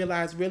was. I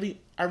realized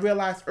early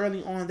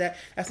on that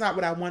that's not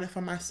what I wanted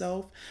for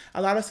myself.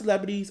 A lot of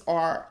celebrities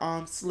are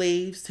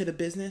slaves to the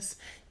business,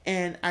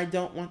 and I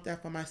don't want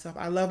that for myself.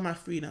 I love my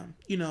freedom.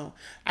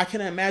 I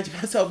cannot imagine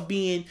myself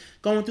going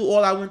through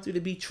all I went through to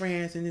be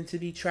trans and then to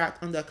be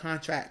trapped under a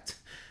contract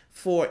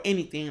for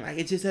anything. Like,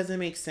 it just doesn't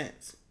make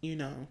sense,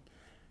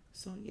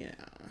 So yeah.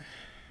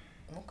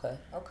 Okay.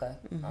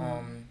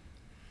 Mm-hmm.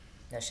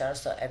 Now, shout out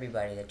to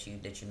everybody that you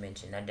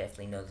mentioned. I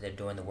definitely know that they're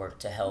doing the work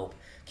to help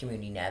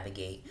community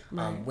navigate.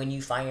 Right. When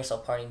you find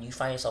yourself partying, do you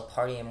find yourself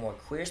partying in more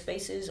queer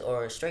spaces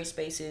or straight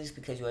spaces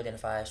because you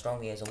identify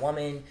strongly as a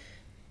woman?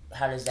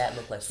 How does that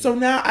look like? So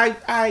now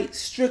I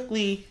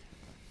strictly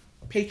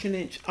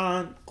patronage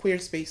on queer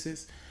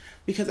spaces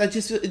because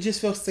it just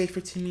feels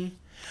safer to me.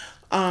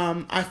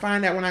 I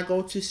find that when I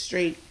go to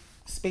straight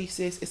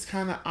spaces, it's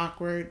kind of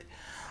awkward.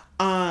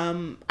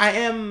 I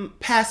am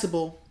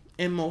passable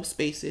in most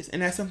spaces,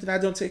 and that's something I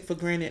don't take for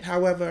granted.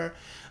 However,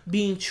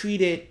 being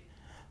treated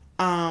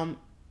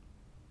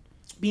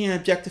being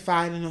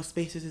objectified in those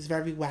spaces is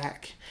very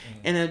whack.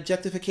 And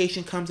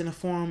objectification comes in the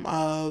form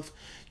of,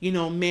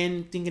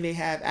 men thinking they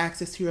have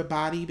access to your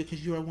body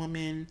because you're a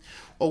woman,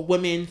 or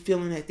women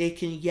feeling that they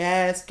can,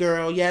 yes,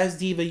 girl, yes,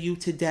 diva, you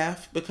to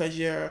death because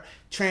you're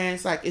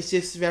trans. Like, it's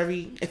just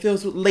it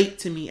feels late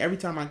to me every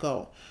time I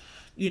go,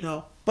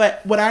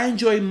 But what I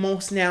enjoy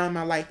most now in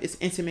my life is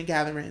intimate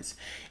gatherings.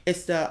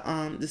 It's the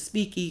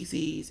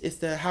speakeasies, it's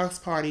the house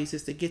parties,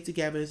 it's the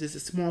get-togethers, it's the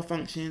small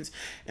functions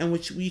in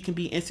which we can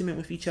be intimate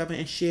with each other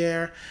and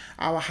share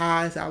our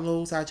highs, our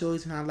lows, our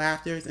joys, and our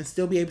laughters, and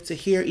still be able to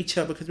hear each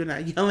other because we're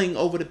not yelling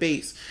over the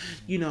bass.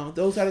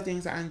 Those are the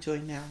things I enjoy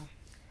now.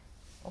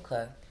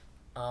 Okay.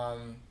 I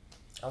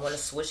want to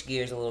switch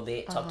gears a little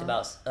bit. Talked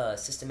about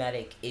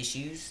systematic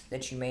issues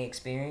that you may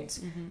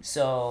experience.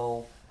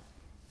 So,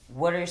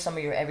 what are some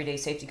of your everyday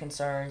safety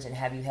concerns, and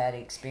have you had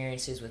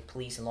experiences with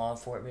police and law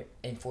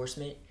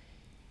enforcement?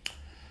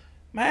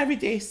 My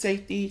everyday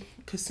safety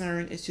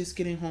concern is just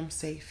getting home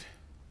safe.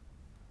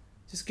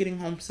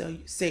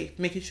 Safe.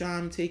 Making sure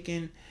I'm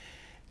taking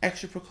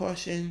extra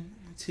precaution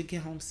to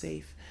get home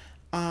safe.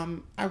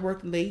 I work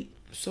late,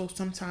 so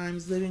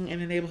sometimes living in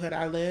the neighborhood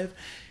I live,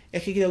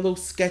 it can get a little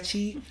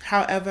sketchy.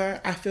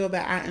 However, I feel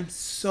that I am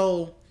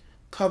so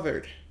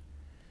covered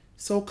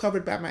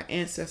by my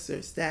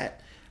ancestors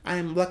that I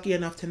am lucky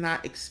enough to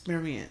not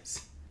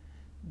experience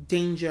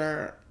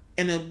danger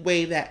in a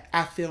way that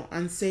I feel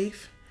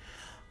unsafe.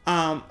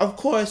 Of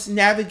course,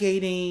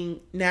 navigating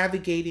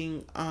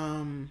the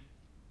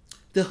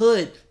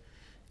hood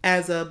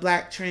as a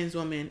Black trans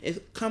woman,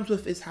 it comes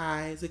with its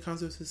highs, it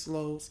comes with its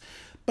lows.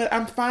 But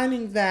I'm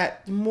finding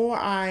that the more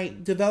I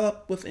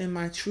develop within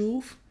my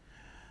truth,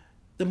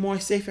 the more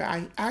safer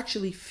I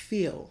actually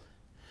feel.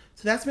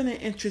 So that's been an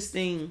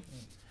interesting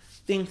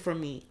thing for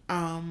me.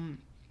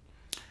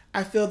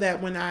 I feel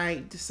that when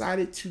I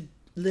decided to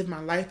live my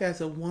life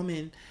as a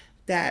woman,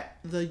 that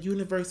the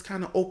universe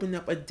kind of opened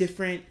up a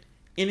different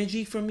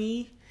energy for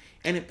me,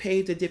 and it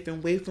paved a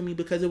different way for me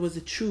because it was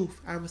the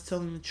truth. I was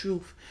telling the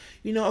truth.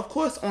 Of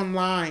course,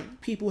 online,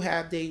 people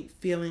have their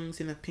feelings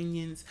and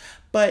opinions,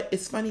 but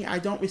it's funny, I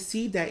don't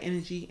receive that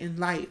energy in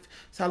life.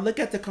 So I look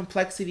at the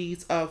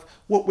complexities of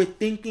what we're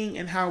thinking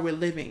and how we're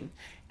living.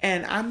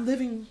 And I'm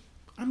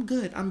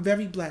good. I'm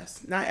very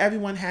blessed. Not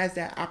everyone has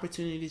that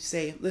opportunity to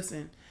say,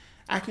 listen,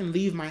 I can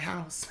leave my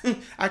house.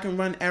 I can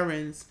run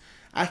errands.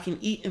 I can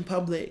eat in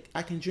public.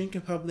 I can drink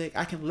in public.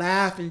 I can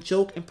laugh and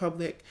joke in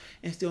public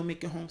and still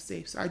make it home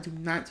safe. So I do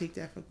not take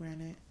that for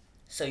granted.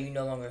 So you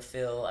no longer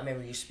feel, I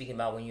remember you speaking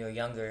about when you were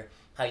younger,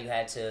 how you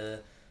had to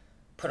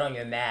put on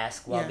your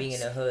mask while being in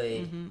the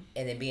hood, and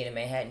then being in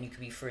Manhattan, you could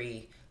be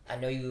free. I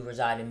know you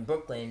reside in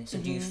Brooklyn, so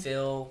do you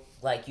feel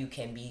like you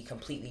can be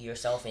completely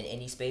yourself in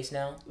any space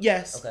now?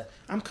 Yes. Okay.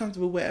 I'm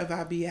comfortable wherever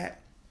I be at.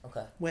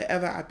 Okay.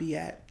 Wherever I be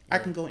at. I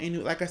can go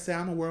anywhere. Like I said,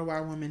 I'm a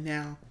worldwide woman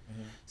now.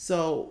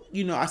 So,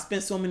 I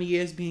spent so many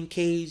years being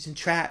caged and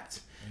trapped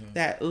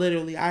that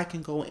literally I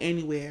can go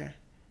anywhere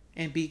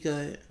and be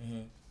good.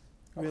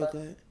 Real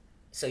good.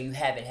 So you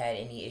haven't had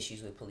any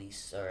issues with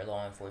police or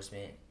law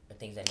enforcement or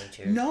things of that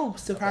nature? No,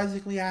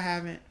 surprisingly, I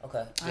haven't.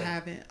 Okay. I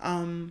haven't.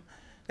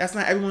 That's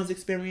not everyone's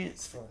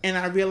experience. Sure. And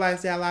I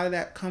realize that a lot of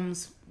that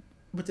comes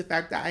with the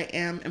fact that I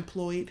am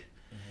employed,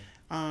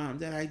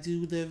 that I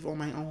do live on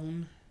my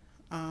own.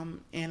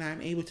 And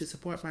I'm able to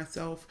support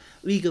myself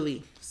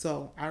legally.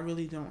 So I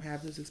really don't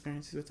have those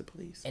experiences with the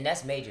police. And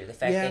that's major. The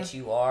fact that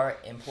you are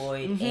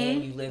employed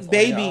and you live on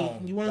your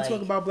own. You want to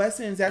talk about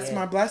blessings? That's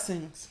my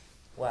blessings.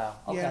 Wow.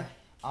 Okay. Yeah.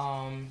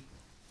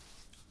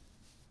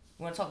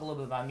 We want to talk a little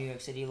bit about New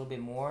York City a little bit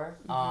more.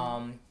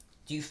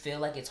 Do you feel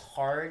like it's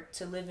hard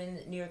to live in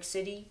New York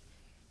City?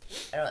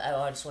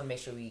 I just want to make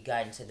sure we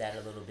got into that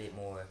a little bit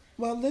more.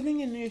 Well, living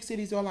in New York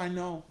City is all I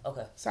know.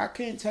 Okay. So I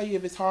can't tell you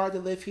if it's hard to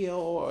live here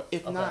or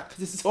if not, because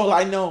this is all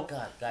I know.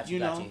 Got you.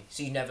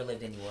 So you never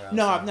lived anywhere else?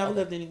 No, I've never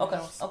lived anywhere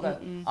else. Okay.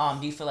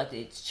 Do you feel like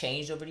it's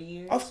changed over the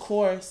years? Of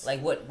course.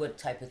 Like what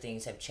type of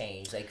things have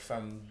changed? Like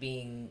from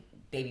being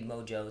baby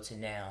Mojo to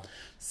now?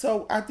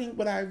 So I think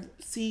what I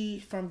see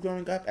from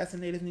growing up as a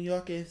native New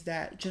Yorker is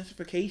that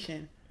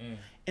gentrification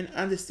and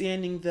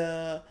understanding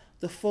the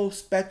full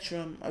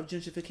spectrum of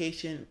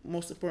gentrification,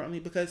 most importantly,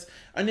 because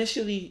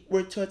initially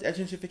we're taught that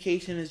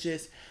gentrification is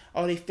just,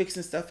 they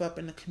fixing stuff up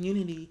in the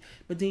community,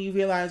 but then you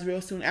realize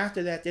real soon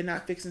after that they're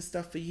not fixing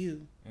stuff for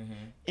you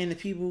and the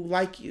people who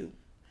like you,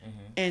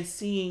 and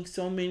seeing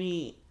so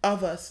many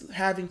of us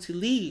having to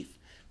leave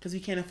because we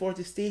can't afford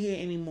to stay here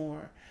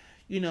anymore.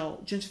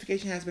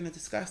 Gentrification has been a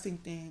disgusting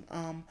thing,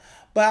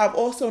 but I've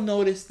also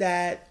noticed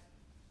that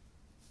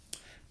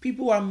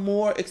people are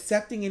more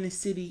accepting in the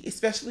city,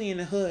 especially in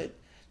the hood,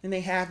 than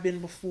they have been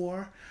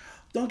before.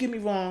 Don't get me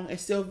wrong,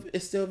 it's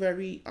still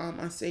very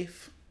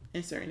unsafe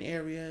in certain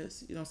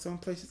areas. Some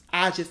places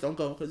I just don't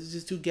go because it's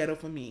just too ghetto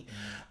for me.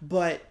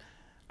 But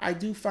I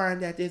do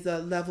find that there's a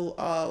level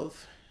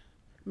of,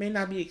 may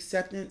not be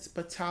acceptance,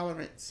 but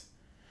tolerance.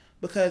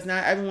 Because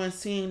now everyone's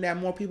seeing that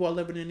more people are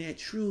living in their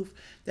truth,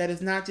 that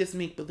it's not just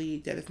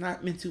make-believe, that it's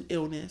not mental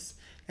illness,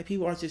 that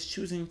people are just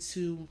choosing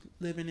to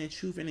live in their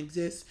truth and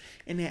exist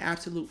in their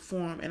absolute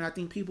form. And I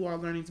think people are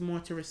learning more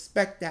to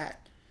respect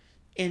that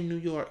in New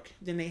York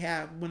than they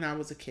have when I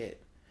was a kid.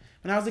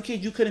 When I was a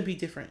kid, you couldn't be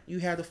different. You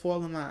had to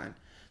fall in line.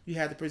 You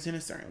had to present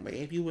a certain way.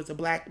 If you was a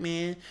black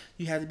man,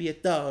 you had to be a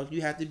thug.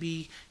 You had to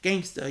be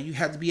gangster. You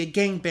had to be a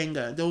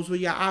gangbanger. Those were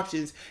your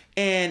options.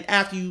 And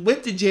after you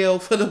went to jail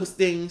for those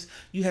things,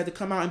 you had to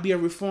come out and be a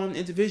reformed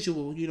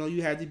individual. You know,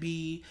 you had to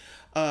be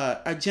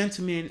a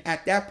gentleman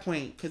at that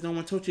point, because no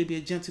one told you to be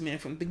a gentleman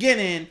from the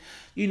beginning.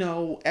 You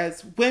know,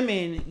 as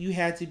women, you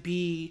had to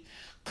be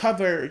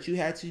covered. You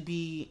had to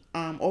be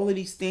all of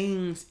these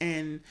things.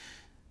 And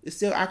it's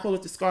still, I call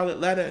it the scarlet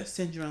letter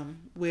syndrome,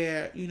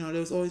 where, you know, there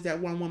was always that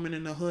one woman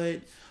in the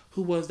hood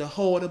who was the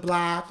hoe of the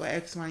block or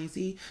X, Y, and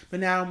Z. But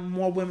now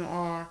more women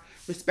are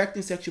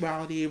respecting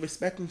sexuality,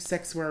 respecting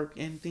sex work,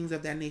 and things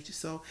of that nature.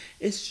 So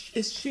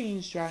it's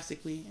changed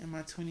drastically in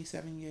my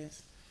 27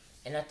 years.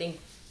 And I think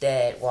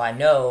that, well, I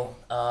know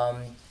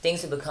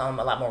things have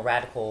become a lot more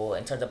radical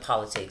in terms of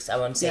politics. I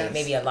wouldn't say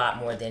maybe a lot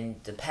more than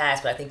the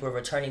past, but I think we're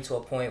returning to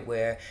a point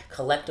where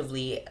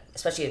collectively,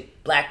 especially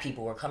black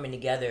people, are coming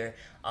together,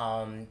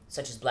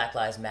 such as Black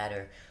Lives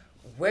Matter.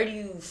 Where do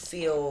you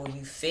feel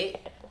you fit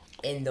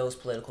in those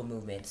political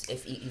movements,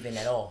 if even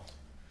at all?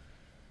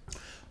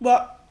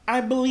 Well,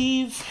 I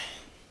believe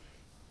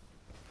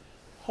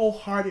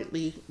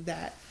wholeheartedly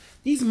that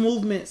these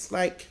movements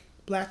like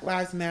Black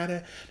Lives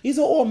Matter, these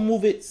are all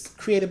movements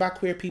created by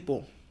queer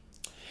people.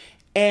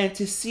 And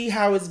to see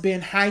how it's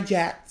been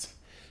hijacked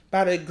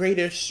by the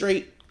greater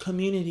straight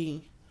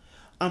community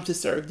to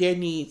serve their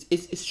needs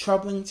is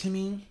troubling to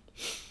me.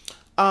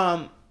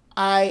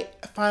 I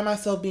find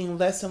myself being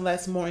less and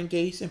less more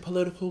engaged in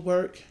political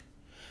work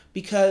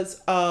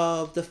because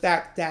of the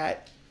fact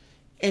that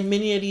in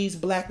many of these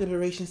black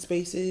liberation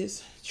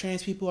spaces,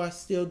 trans people are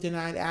still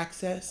denied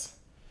access.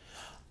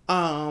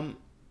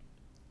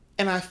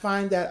 And I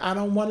find that I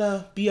don't want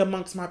to be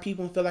amongst my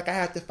people and feel like I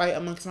have to fight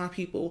amongst my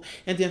people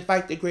and then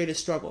fight the greater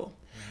struggle.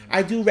 Mm-hmm.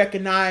 I do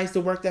recognize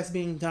the work that's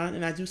being done,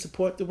 and I do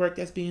support the work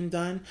that's being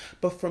done.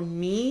 But for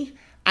me,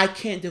 I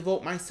can't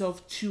devote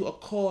myself to a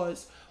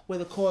cause where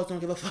the cause don't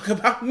give a fuck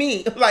about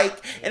me.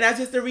 And that's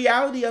just the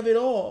reality of it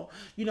all.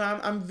 You know,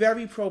 I'm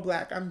very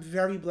pro-black. I'm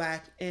very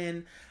black.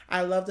 And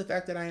I love the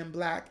fact that I am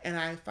black, and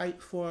I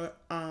fight for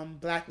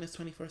blackness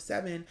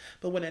 24/7.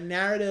 But when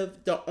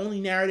the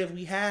only narrative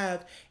we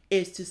have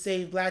is to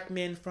save black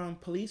men from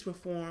police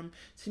reform,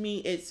 to me,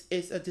 it's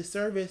a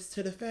disservice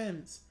to the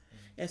femmes.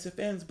 As the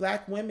femmes,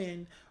 black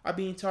women are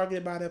being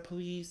targeted by the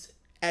police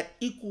at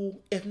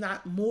equal, if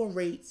not more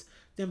rates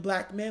than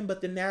black men,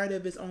 but the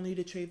narrative is only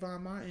the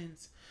Trayvon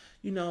Martins.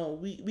 You know,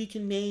 we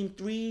can name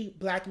 3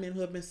 black men who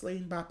have been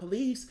slain by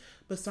police,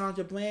 but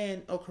Sandra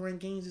Bland or Corinne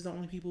Gaines is the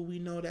only people we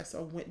know that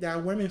are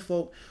women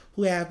folk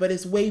who have, but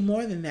it's way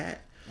more than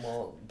that.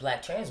 Well,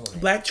 black trans women.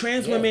 Black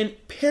trans women,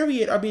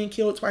 period, are being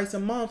killed twice a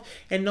month,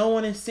 and no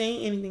one is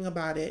saying anything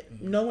about it.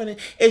 Mm-hmm. No one.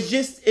 It's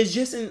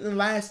just in the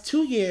last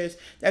 2 years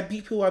that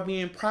people are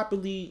being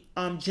properly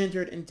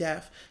gendered and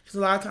deaf. Because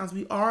a lot of times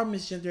we are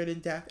misgendered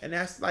and deaf, and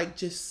that's like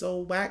just so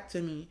whack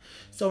to me.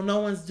 Mm-hmm. So no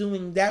one's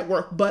doing that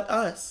work but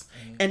us.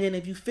 Mm-hmm. And then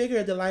if you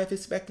figure the life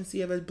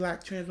expectancy of a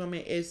black trans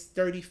woman is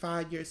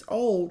 35 years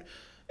old.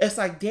 It's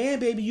like,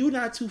 damn, baby, you're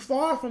not too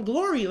far from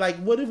glory. Like,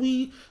 what are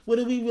we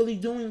really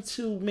doing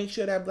to make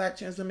sure that black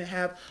trans women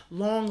have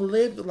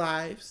long-lived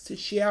lives to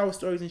share our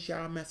stories and share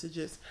our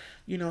messages?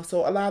 You know,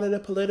 so a lot of the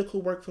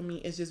political work for me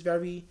is just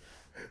very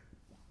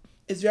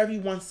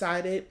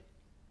one-sided,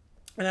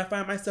 and I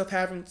find myself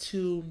having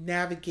to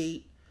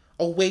navigate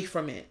away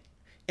from it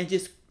and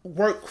just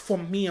work for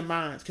me and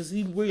mine, because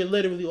we're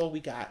literally all we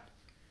got.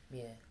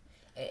 Yeah,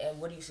 and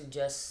what do you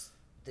suggest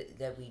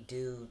that we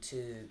do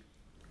to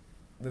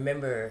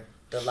remember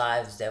the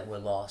lives that were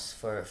lost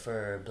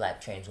for black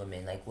trans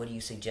women? Like, what do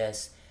you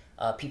suggest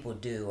people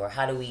do, or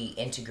how do we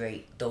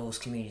integrate those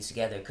communities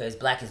together? Because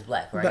black is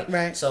black, right?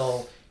 Right.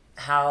 So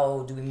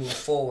how do we move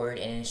forward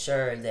and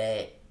ensure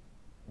that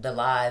the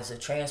lives of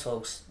trans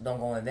folks don't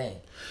go in vain?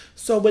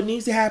 So what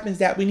needs to happen is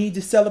that we need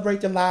to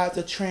celebrate the lives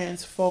of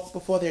trans folk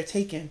before they're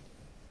taken,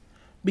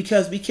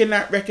 because we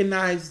cannot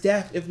recognize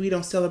death if we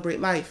don't celebrate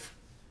life.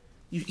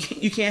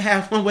 You can't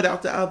have one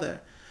without the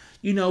other.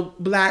 You know,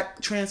 black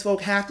trans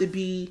folk have to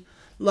be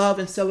loved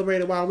and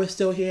celebrated while we're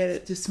still here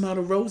to smell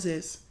the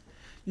roses.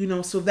 You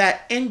know, so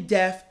that in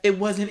death, it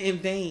wasn't in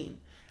vain.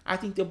 I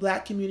think the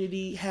black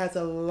community has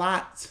a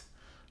lot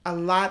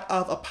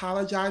of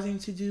apologizing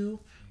to do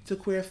to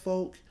queer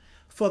folk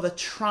for the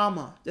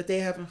trauma that they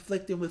have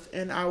inflicted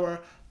within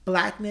our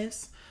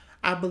blackness.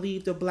 I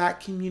believe the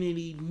black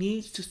community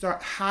needs to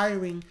start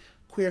hiring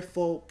queer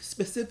folk,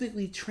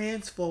 specifically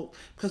trans folk,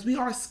 because we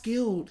are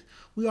skilled,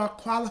 we are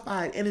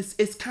qualified, and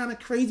it's kind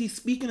of crazy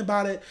speaking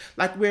about it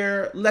like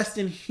we're less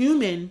than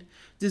human,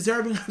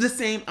 deserving of the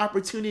same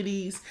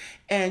opportunities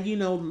and, you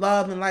know,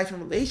 love and life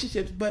and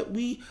relationships, but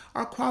we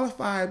are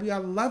qualified, we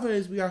are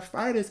lovers, we are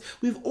fighters,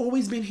 we've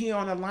always been here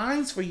on the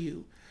lines for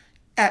you.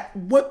 At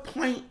what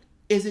point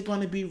is it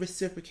going to be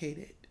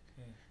reciprocated?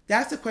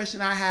 That's the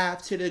question I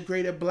have to the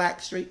greater Black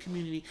straight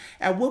community.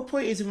 At what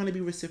point is it going to be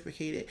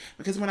reciprocated?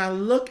 Because when I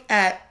look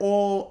at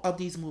all of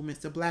these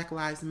movements, the Black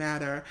Lives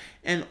Matter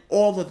and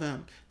all of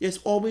them, there's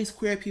always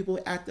queer people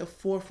at the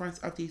forefront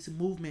of these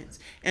movements,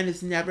 and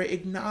it's never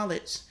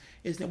acknowledged.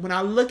 When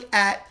I look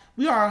at,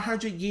 we are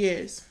 100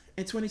 years,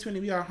 in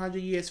 2020, we are 100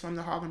 years from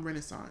the Harlem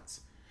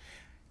Renaissance.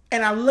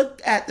 And I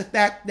looked at the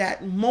fact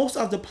that most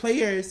of the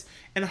players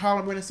in the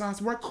Harlem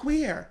Renaissance were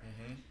queer.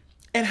 Mm-hmm.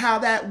 And how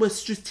that was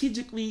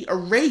strategically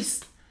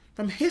erased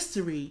from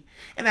history.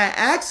 And I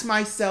asked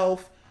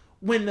myself,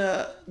 when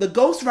the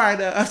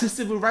ghostwriter of the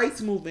civil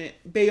rights movement,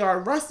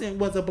 Bayard Rustin,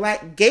 was a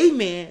Black gay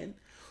man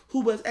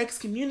who was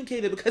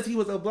excommunicated because he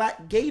was a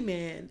Black gay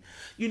man.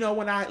 You know,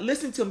 when I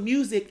listen to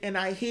music and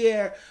I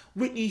hear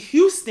Whitney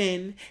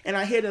Houston and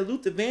I hear the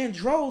Luther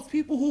Vandross,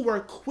 people who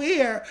were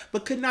queer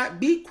but could not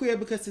be queer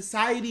because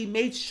society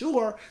made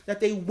sure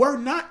that they were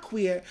not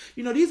queer.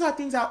 You know, these are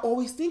things I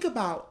always think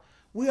about.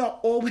 We are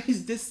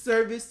always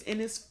disserviced in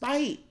this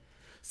fight.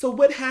 So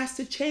what has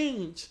to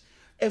change?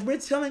 If we're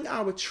telling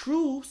our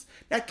truths,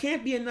 that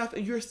can't be enough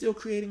and you're still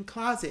creating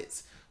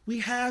closets. We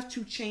have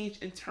to change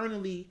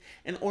internally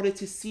in order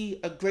to see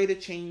a greater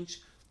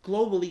change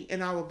globally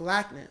in our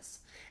Blackness.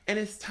 And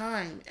it's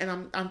time.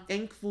 And I'm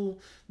thankful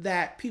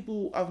that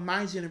people of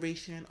my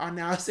generation are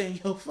now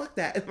saying, yo, fuck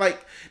that.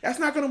 Like, that's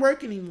not going to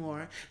work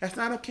anymore. That's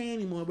not okay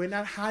anymore. We're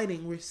not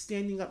hiding. We're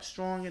standing up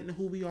strong in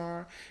who we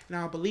are and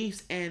our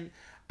beliefs. And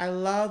I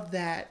love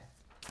that.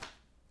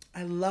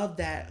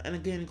 And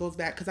again, it goes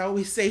back, because I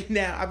always say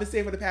now, I've been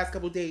saying for the past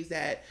couple of days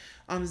that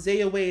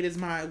Zaya Wade is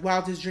my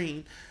wildest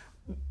dream.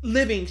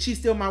 Living, she's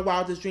still my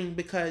wildest dream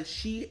because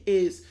she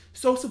is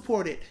so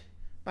supported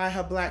by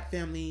her Black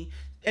family,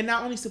 and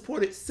not only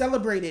supported,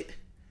 celebrated.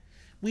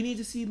 We need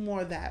to see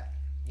more of that.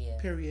 Yeah.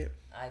 Period.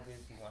 I agree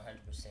with you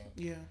 100%.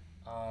 Yeah.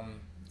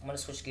 I'm gonna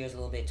switch gears a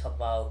little bit, talk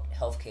about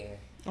healthcare.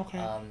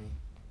 Okay.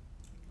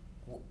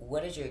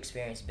 What has your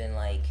experience been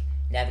like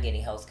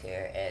navigating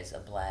healthcare as a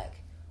Black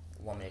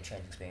woman in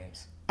trans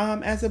experience?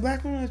 As a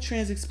Black woman in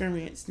trans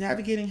experience,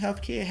 navigating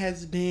healthcare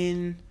has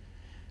been,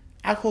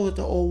 I call it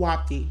the old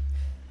wapty.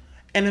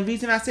 And the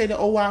reason I say the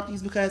old wapty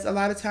is because a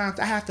lot of times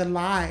I have to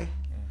lie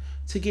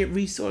to get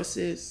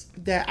resources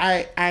that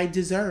I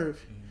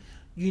deserve.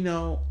 You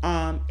know,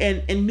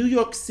 and in New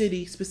York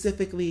City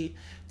specifically,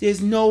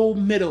 there's no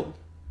middle.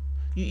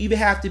 You either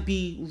have to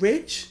be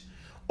rich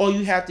or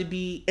you have to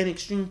be in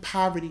extreme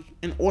poverty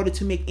in order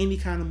to make any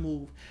kind of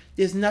move.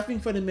 There's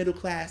nothing for the middle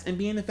class. And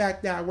being the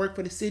fact that I work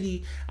for the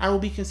city, I will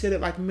be considered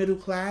like middle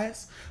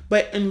class.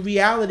 But in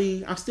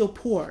reality, I'm still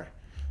poor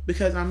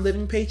because I'm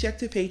living paycheck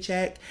to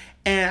paycheck.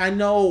 And I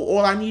know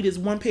all I need is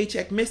one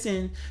paycheck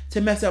missing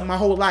to mess up my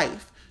whole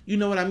life. You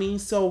know what I mean?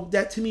 So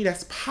that, to me,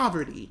 that's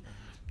poverty.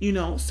 You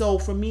know, so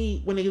for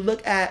me, when they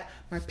look at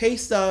my pay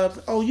stubs,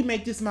 oh, you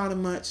make this amount of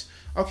much.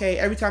 Okay,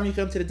 every time you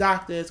come to the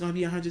doctor, it's going to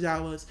be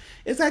 $100.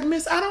 It's like,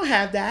 miss, I don't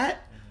have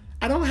that.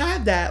 I don't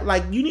have that.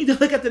 Like, you need to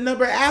look at the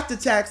number after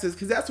taxes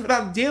because that's what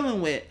I'm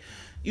dealing with.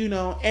 You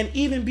know, and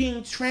even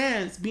being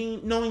trans,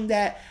 knowing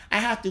that I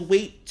have to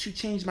wait to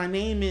change my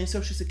name in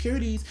Social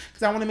Securities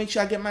because I want to make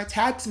sure I get my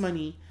tax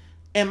money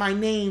and my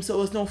name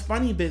so it's no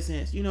funny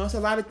business. You know, it's a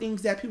lot of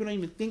things that people don't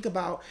even think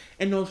about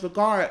in those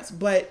regards.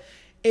 But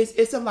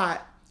it's a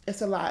lot.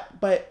 It's a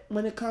lot. But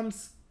when it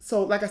comes,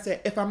 so like I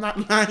said, if I'm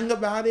not lying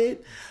about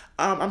it,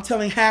 I'm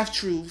telling half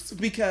truths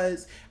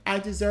because I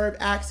deserve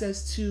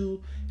access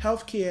to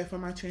healthcare for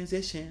my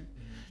transition.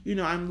 You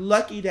know, I'm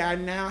lucky that I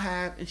now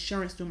have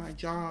insurance through my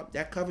job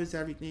that covers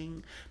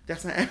everything.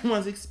 That's not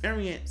everyone's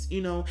experience,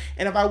 you know.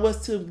 And if I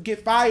was to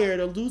get fired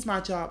or lose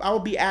my job, I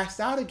would be asked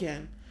out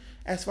again.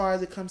 As far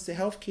as it comes to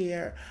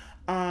healthcare,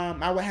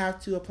 I would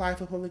have to apply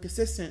for public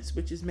assistance,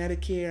 which is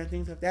Medicare and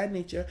things of that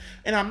nature.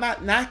 And I'm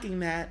not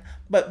knocking that,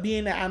 but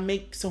being that I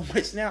make so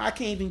much now, I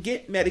can't even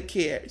get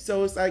Medicare.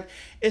 So it's like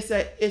it's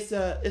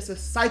a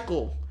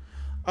cycle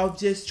of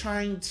just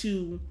trying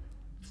to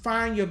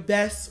find your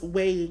best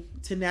way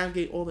to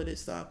navigate all of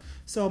this stuff.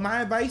 So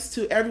my advice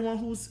to everyone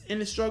who's in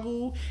the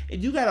struggle,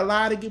 if you got a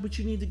lie to get what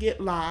you need to get,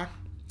 lie.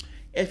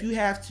 If you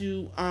have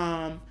to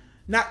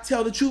not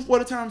tell the truth all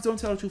the times, don't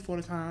tell the truth all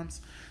the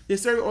times.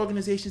 There's certain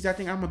organizations that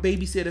think I'm a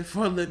babysitter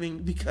for a living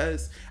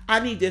because I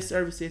need their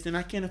services and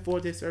I can't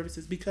afford their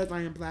services because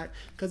I am Black,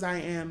 because I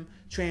am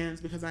trans,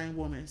 because I am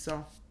woman.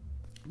 So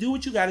do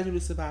what you got to do to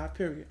survive,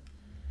 period.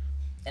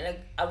 And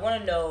I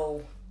want to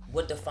know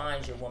what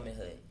defines your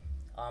womanhood.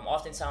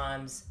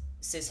 Oftentimes,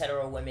 cis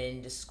hetero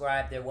women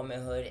describe their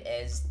womanhood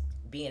as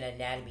being an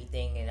anatomy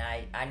thing, and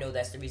I know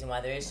that's the reason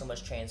why there is so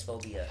much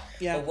transphobia.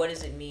 Yeah. But what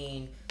does it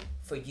mean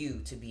for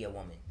you to be a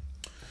woman?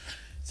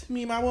 To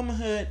me, my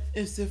womanhood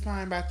is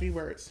defined by 3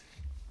 words: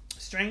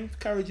 strength,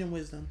 courage, and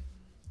wisdom.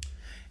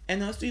 And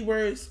those 3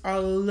 words are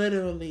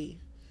literally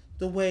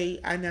the way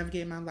I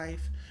navigate my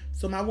life.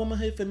 So my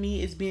womanhood for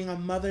me is being a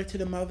mother to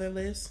the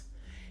motherless.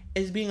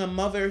 It's being a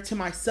mother to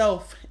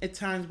myself at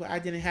times where I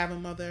didn't have a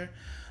mother.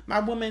 My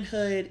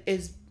womanhood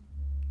is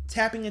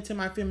tapping into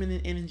my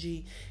feminine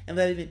energy and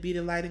letting it be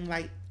the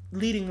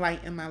leading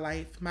light in my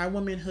life. My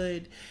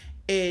womanhood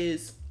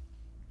is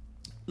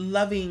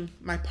loving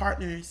my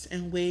partners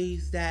in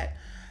ways that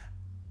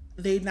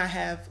they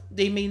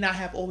may not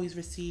have always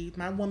received.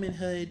 My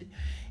womanhood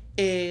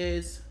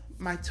is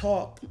my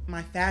talk,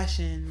 my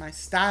fashion, my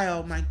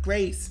style, my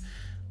grace.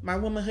 My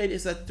womanhood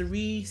is a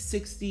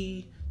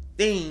 360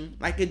 thing.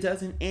 Like, it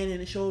doesn't end,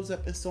 and it shows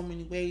up in so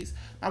many ways.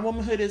 My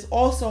womanhood is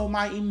also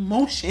my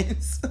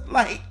emotions.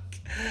 Like,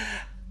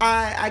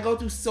 I go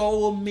through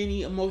so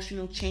many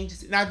emotional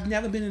changes, and I've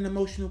never been an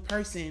emotional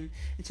person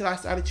until I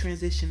started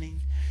transitioning.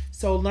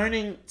 So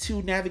learning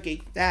to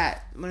navigate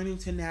that, learning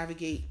to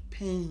navigate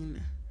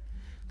pain,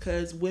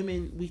 because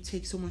women, we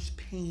take so much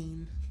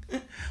pain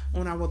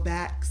on our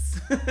backs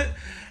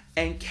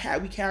and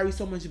we carry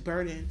so much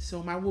burden.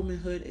 So my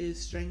womanhood is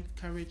strength,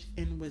 courage,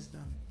 and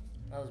wisdom.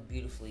 That was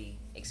beautifully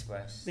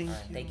expressed. Thank you.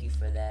 Thank you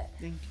for that.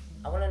 Thank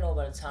you. I want to know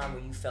about a time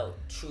where you felt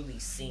truly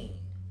seen.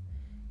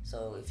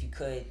 So if you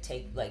could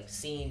take, like,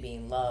 seen,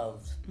 being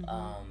loved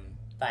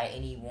by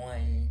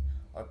anyone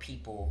or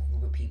people,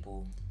 group of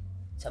people,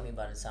 tell me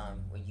about a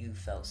time where you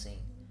felt seen.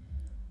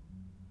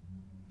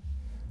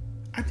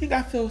 I think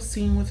I feel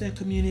seen within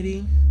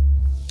community.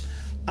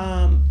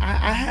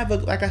 I have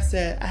like I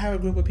said, I have a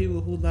group of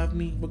people who love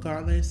me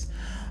regardless.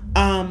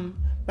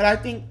 But I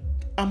think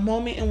a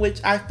moment in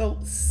which I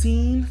felt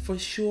seen for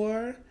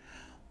sure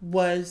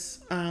was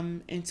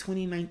in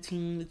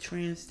 2019, the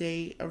Trans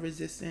Day of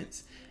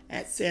Resistance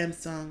at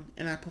Samsung,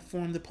 and I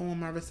performed the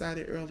poem I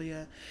recited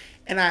earlier,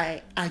 and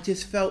I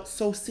just felt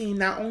so seen,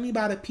 not only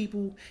by the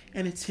people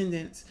in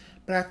attendance,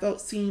 but I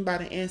felt seen by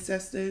the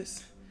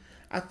ancestors.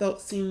 I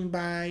felt seen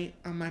by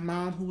my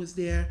mom, who was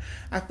there.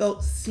 I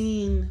felt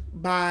seen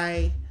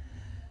by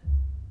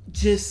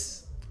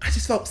I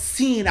just felt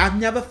seen. I've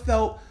never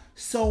felt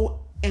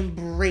so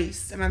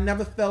embraced, and I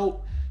never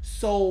felt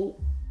so,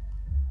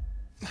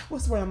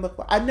 what's the word I'm looking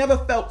for? I never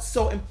felt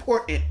so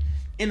important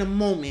in a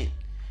moment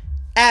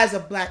as a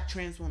Black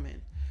trans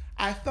woman.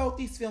 I felt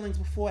these feelings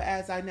before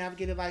as I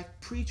navigated life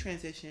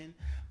pre-transition,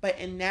 but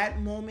in that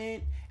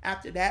moment,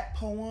 after that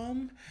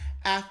poem,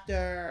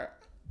 after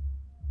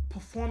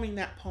performing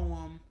that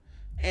poem,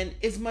 and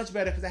it's much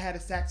better because I had a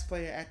sax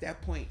player at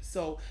that point,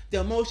 so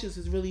the emotions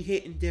is really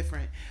hitting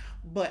different.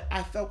 But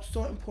I felt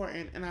so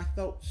important, and I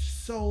felt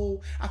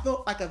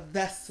like a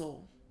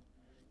vessel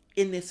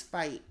in this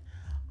fight.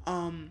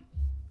 And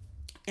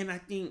I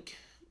think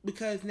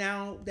because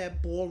now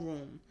that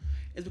ballroom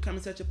is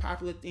becoming such a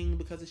popular thing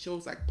because of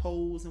shows like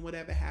Pose and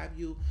whatever have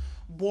you,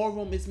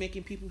 ballroom is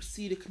making people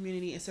see the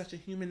community in such a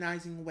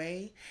humanizing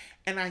way,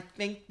 and I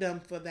thank them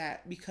for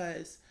that,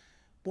 because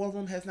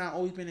ballroom has not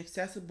always been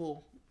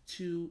accessible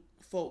to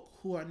folk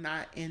who are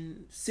not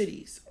in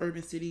cities,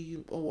 urban cities,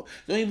 or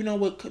don't even know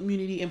what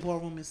community in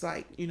ballroom is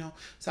like,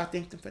 So I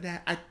thank them for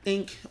that. I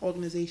thank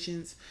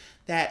organizations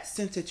that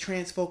center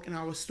trans folk in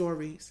our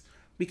stories,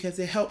 because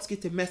it helps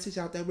get the message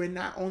out that we're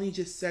not only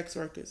just sex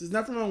workers. There's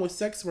nothing wrong with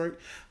sex work,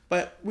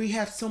 but we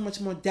have so much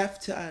more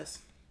depth to us.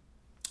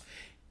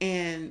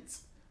 And,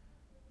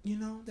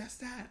 that's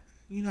that.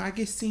 I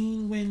get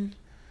seen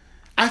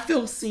I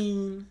feel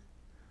seen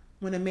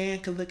when a man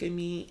can look at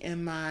me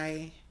and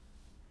my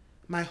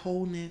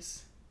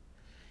wholeness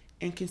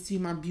and can see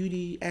my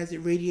beauty as it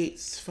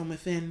radiates from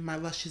within my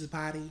luscious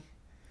body.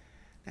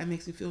 That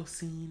makes me feel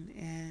seen.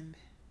 And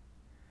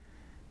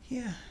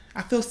yeah,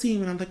 I feel seen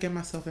when I look at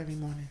myself every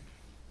morning.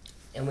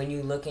 And when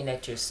you're looking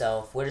at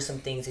yourself, what are some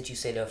things that you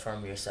say to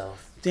affirm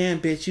yourself?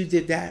 Damn, bitch, you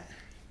did that.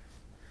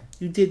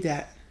 You did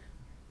that.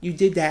 You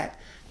did that.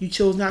 You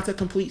chose not to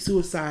complete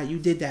suicide. You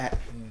did that.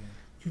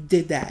 You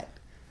did that.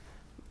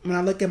 When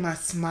I look at my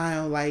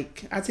smile,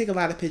 like, I take a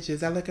lot of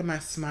pictures. I look at my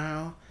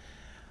smile.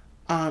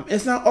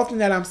 It's not often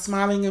that I'm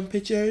smiling in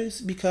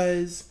pictures,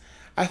 because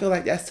I feel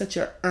like that's such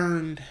an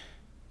earned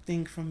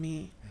thing for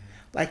me.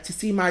 Like, to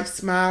see my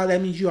smile,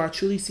 that means you are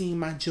truly seeing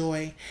my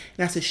joy. And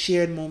that's a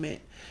shared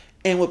moment.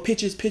 And with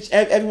pictures,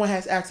 everyone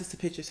has access to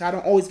pictures. So I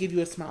don't always give you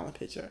a smiling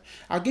picture.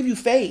 I'll give you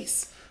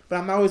face, but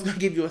I'm not always going to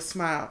give you a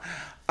smile.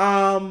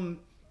 But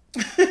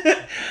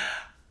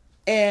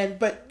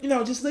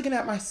just looking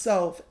at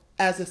myself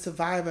as a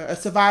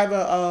survivor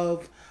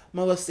of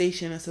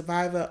molestation, a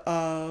survivor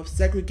of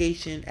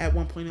segregation at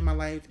one point in my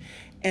life,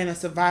 and a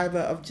survivor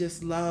of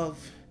just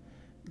love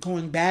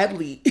going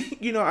badly.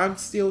 I'm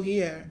still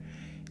here,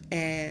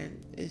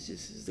 and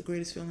it's the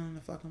greatest feeling in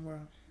the fucking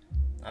world.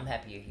 I'm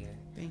happy you're here.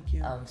 Thank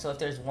you. So if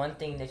there's one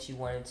thing that you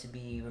wanted to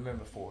be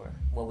remembered for,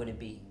 what would it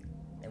be,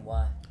 and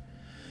why?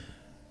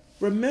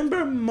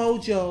 Remember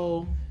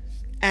Mojo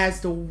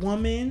as the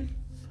woman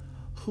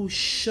who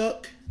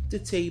shook the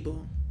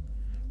table.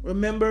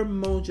 Remember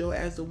Mojo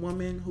as the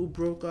woman who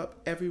broke up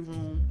every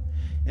room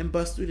and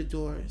bust through the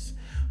doors.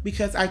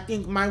 Because I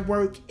think my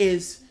work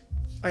is,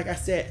 like I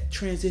said,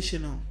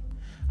 transitional.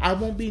 I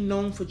won't be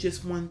known for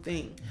just one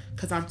thing,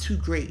 because I'm too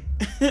great.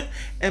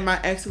 And my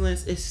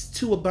excellence is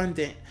too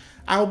abundant.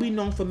 I will be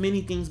known for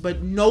many things,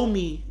 but know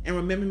me and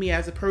remember me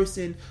as a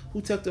person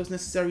who took those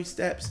necessary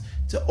steps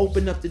to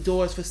open up the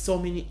doors for so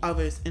many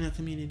others in a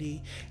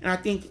community. And I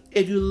think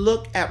if you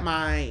look at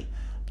my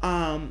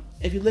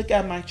If you look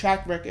at my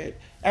track record,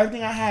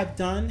 everything I have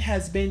done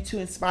has been to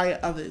inspire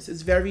others.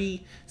 It's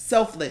very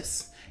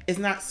selfless. It's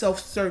not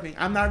self-serving.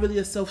 I'm not really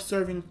a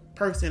self-serving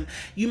person.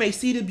 You may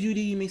see the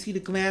beauty, you may see the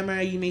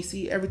glamour, you may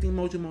see everything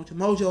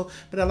mojo,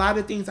 but a lot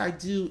of things I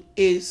do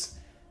is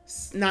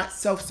not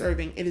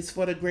self-serving. It is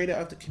for the greater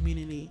of the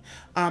community.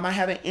 I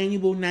have an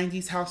annual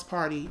 90s house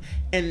party,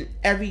 and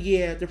every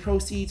year the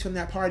proceeds from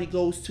that party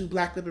goes to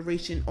Black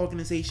liberation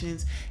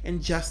organizations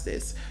and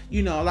justice.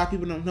 A lot of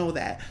people don't know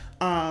that.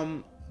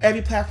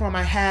 Every platform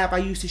I have, I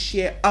use to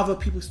share other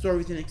people's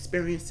stories and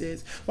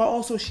experiences while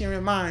also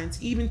sharing mine.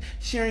 Even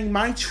sharing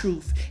my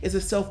truth is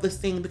a selfless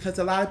thing because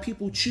a lot of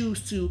people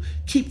choose to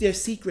keep their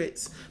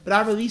secrets, but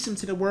I release them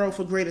to the world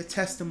for greater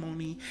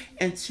testimony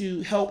and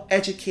to help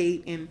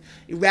educate and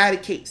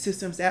eradicate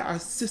systems that are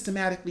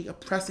systematically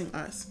oppressing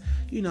us.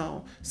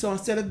 So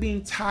instead of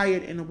being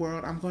tired in the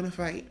world, I'm going to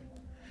fight.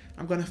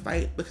 I'm going to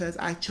fight because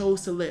I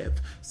chose to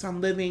live. So I'm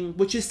living,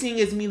 what you're seeing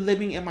is me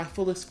living in my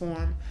fullest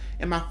form,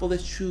 in my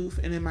fullest truth,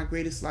 and in my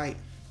greatest light.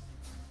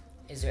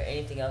 Is there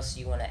anything else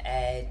you want to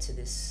add to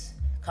this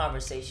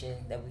conversation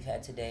that we've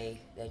had today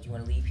that you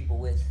want to leave people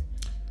with?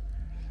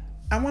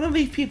 I want to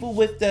leave people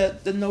with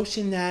the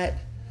notion that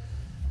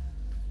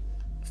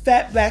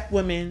fat Black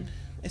women,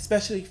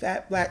 especially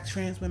fat Black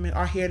trans women,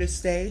 are here to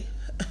stay.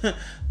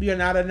 We are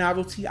not a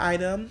novelty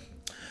item.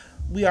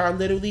 We are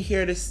literally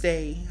here to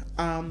stay.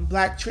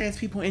 Black trans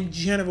people in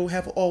general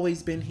have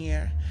always been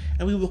here,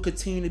 and we will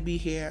continue to be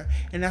here.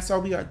 And that's why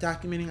we are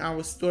documenting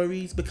our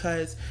stories,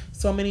 because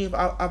so many of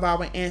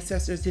our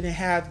ancestors didn't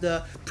have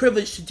the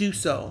privilege to do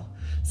so.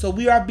 So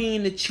we are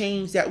being the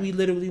change that we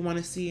literally want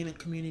to see in a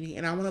community.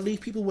 And I want to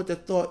leave people with the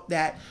thought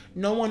that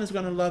no one is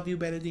going to love you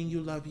better than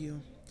you love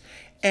you.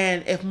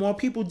 And if more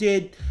people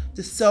did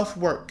the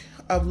self-work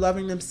of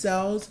loving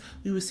themselves,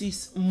 we would see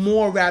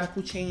more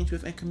radical change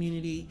within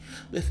community,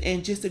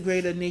 within just a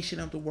greater nation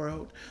of the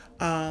world.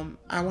 I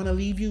want to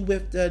leave you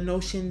with the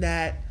notion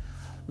that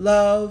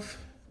love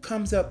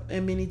comes up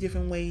in many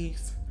different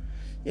ways.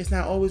 It's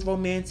not always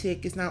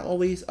romantic. It's not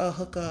always a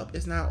hookup.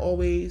 It's not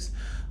always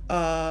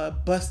a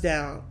bust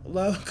down.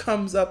 Love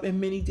comes up in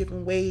many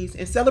different ways,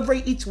 and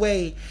celebrate each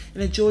way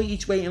and enjoy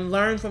each way and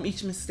learn from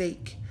each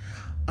mistake.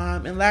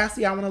 And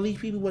lastly, I want to leave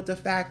people with the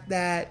fact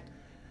that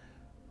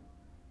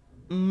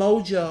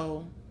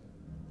Mojo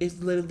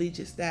is literally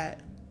just that.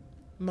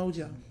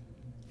 Mojo.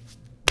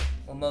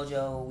 Well,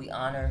 Mojo, we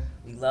honor,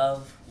 we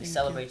love, we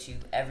celebrate you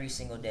every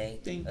single day.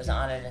 It was an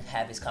honor to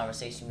have this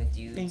conversation with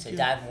you,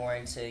 dive more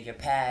into your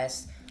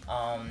past.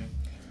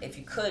 If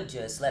you could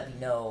just let me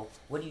know,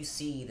 what do you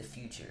see the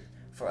future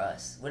for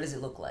us? What does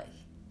it look like?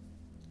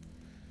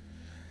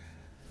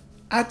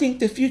 I think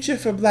the future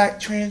for Black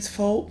trans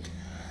folk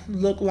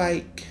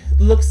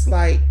looks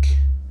like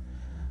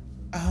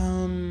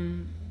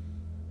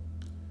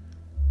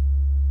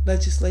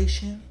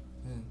legislation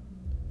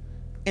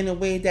in a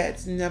way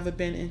that's never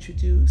been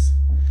introduced.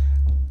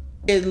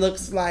 It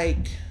looks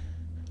like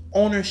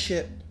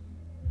ownership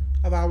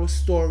of our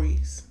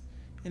stories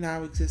and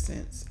our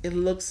existence. It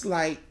looks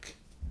like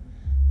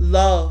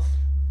love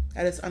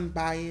that is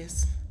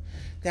unbiased,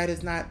 that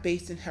is not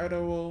based in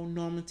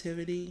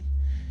heteronormativity.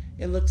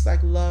 It looks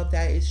like love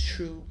that is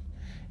true.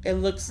 It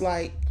looks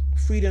like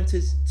freedom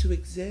to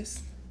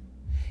exist,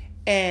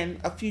 and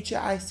a future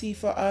I see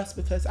for us,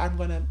 because I'm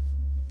going to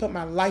put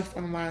my life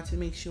on the line to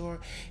make sure,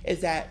 is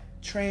that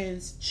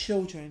trans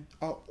children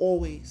are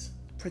always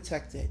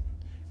protected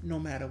no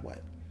matter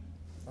what.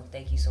 Well,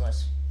 thank you so much.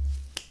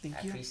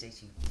 Thank you. I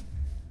appreciate you.